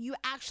fund, but you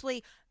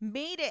actually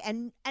made it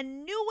and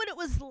knew what it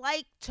was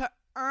like to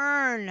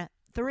earn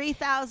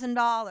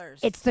 $3,000.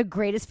 It's the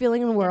greatest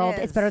feeling in the world. It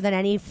is. It's better than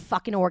any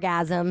fucking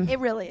orgasm. It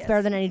really is. It's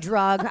better than any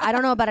drug. I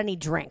don't know about any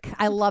drink.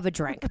 I love a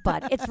drink,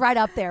 but it's right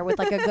up there with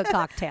like a good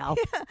cocktail.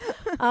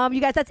 You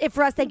guys, that's it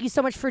for us. Thank you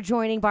so much for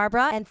joining,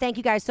 Barbara. And thank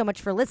you guys so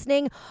much for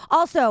listening.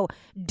 Also,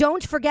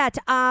 don't forget,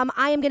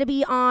 I am going to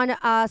be on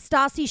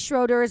Stassi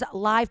Schroeder's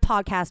live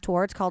podcast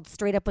tour. It's called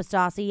Straight Up with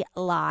Stassi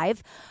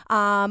Live.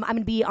 I'm going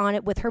to be on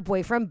it with her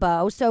boyfriend,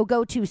 Bo. So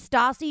go to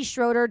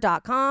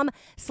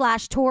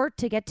StassiSchroeder.com/tour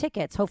to get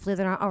tickets. Hopefully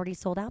they're not already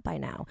sold out by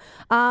now.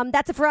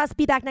 That's it for us.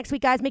 Be back next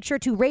week, guys. Make sure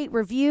to rate,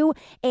 review,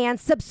 and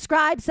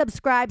subscribe.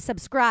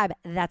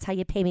 That's how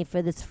you pay me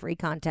for this free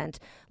content.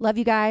 Love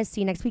you guys.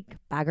 See you next week.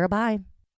 Bye, girl. Bye.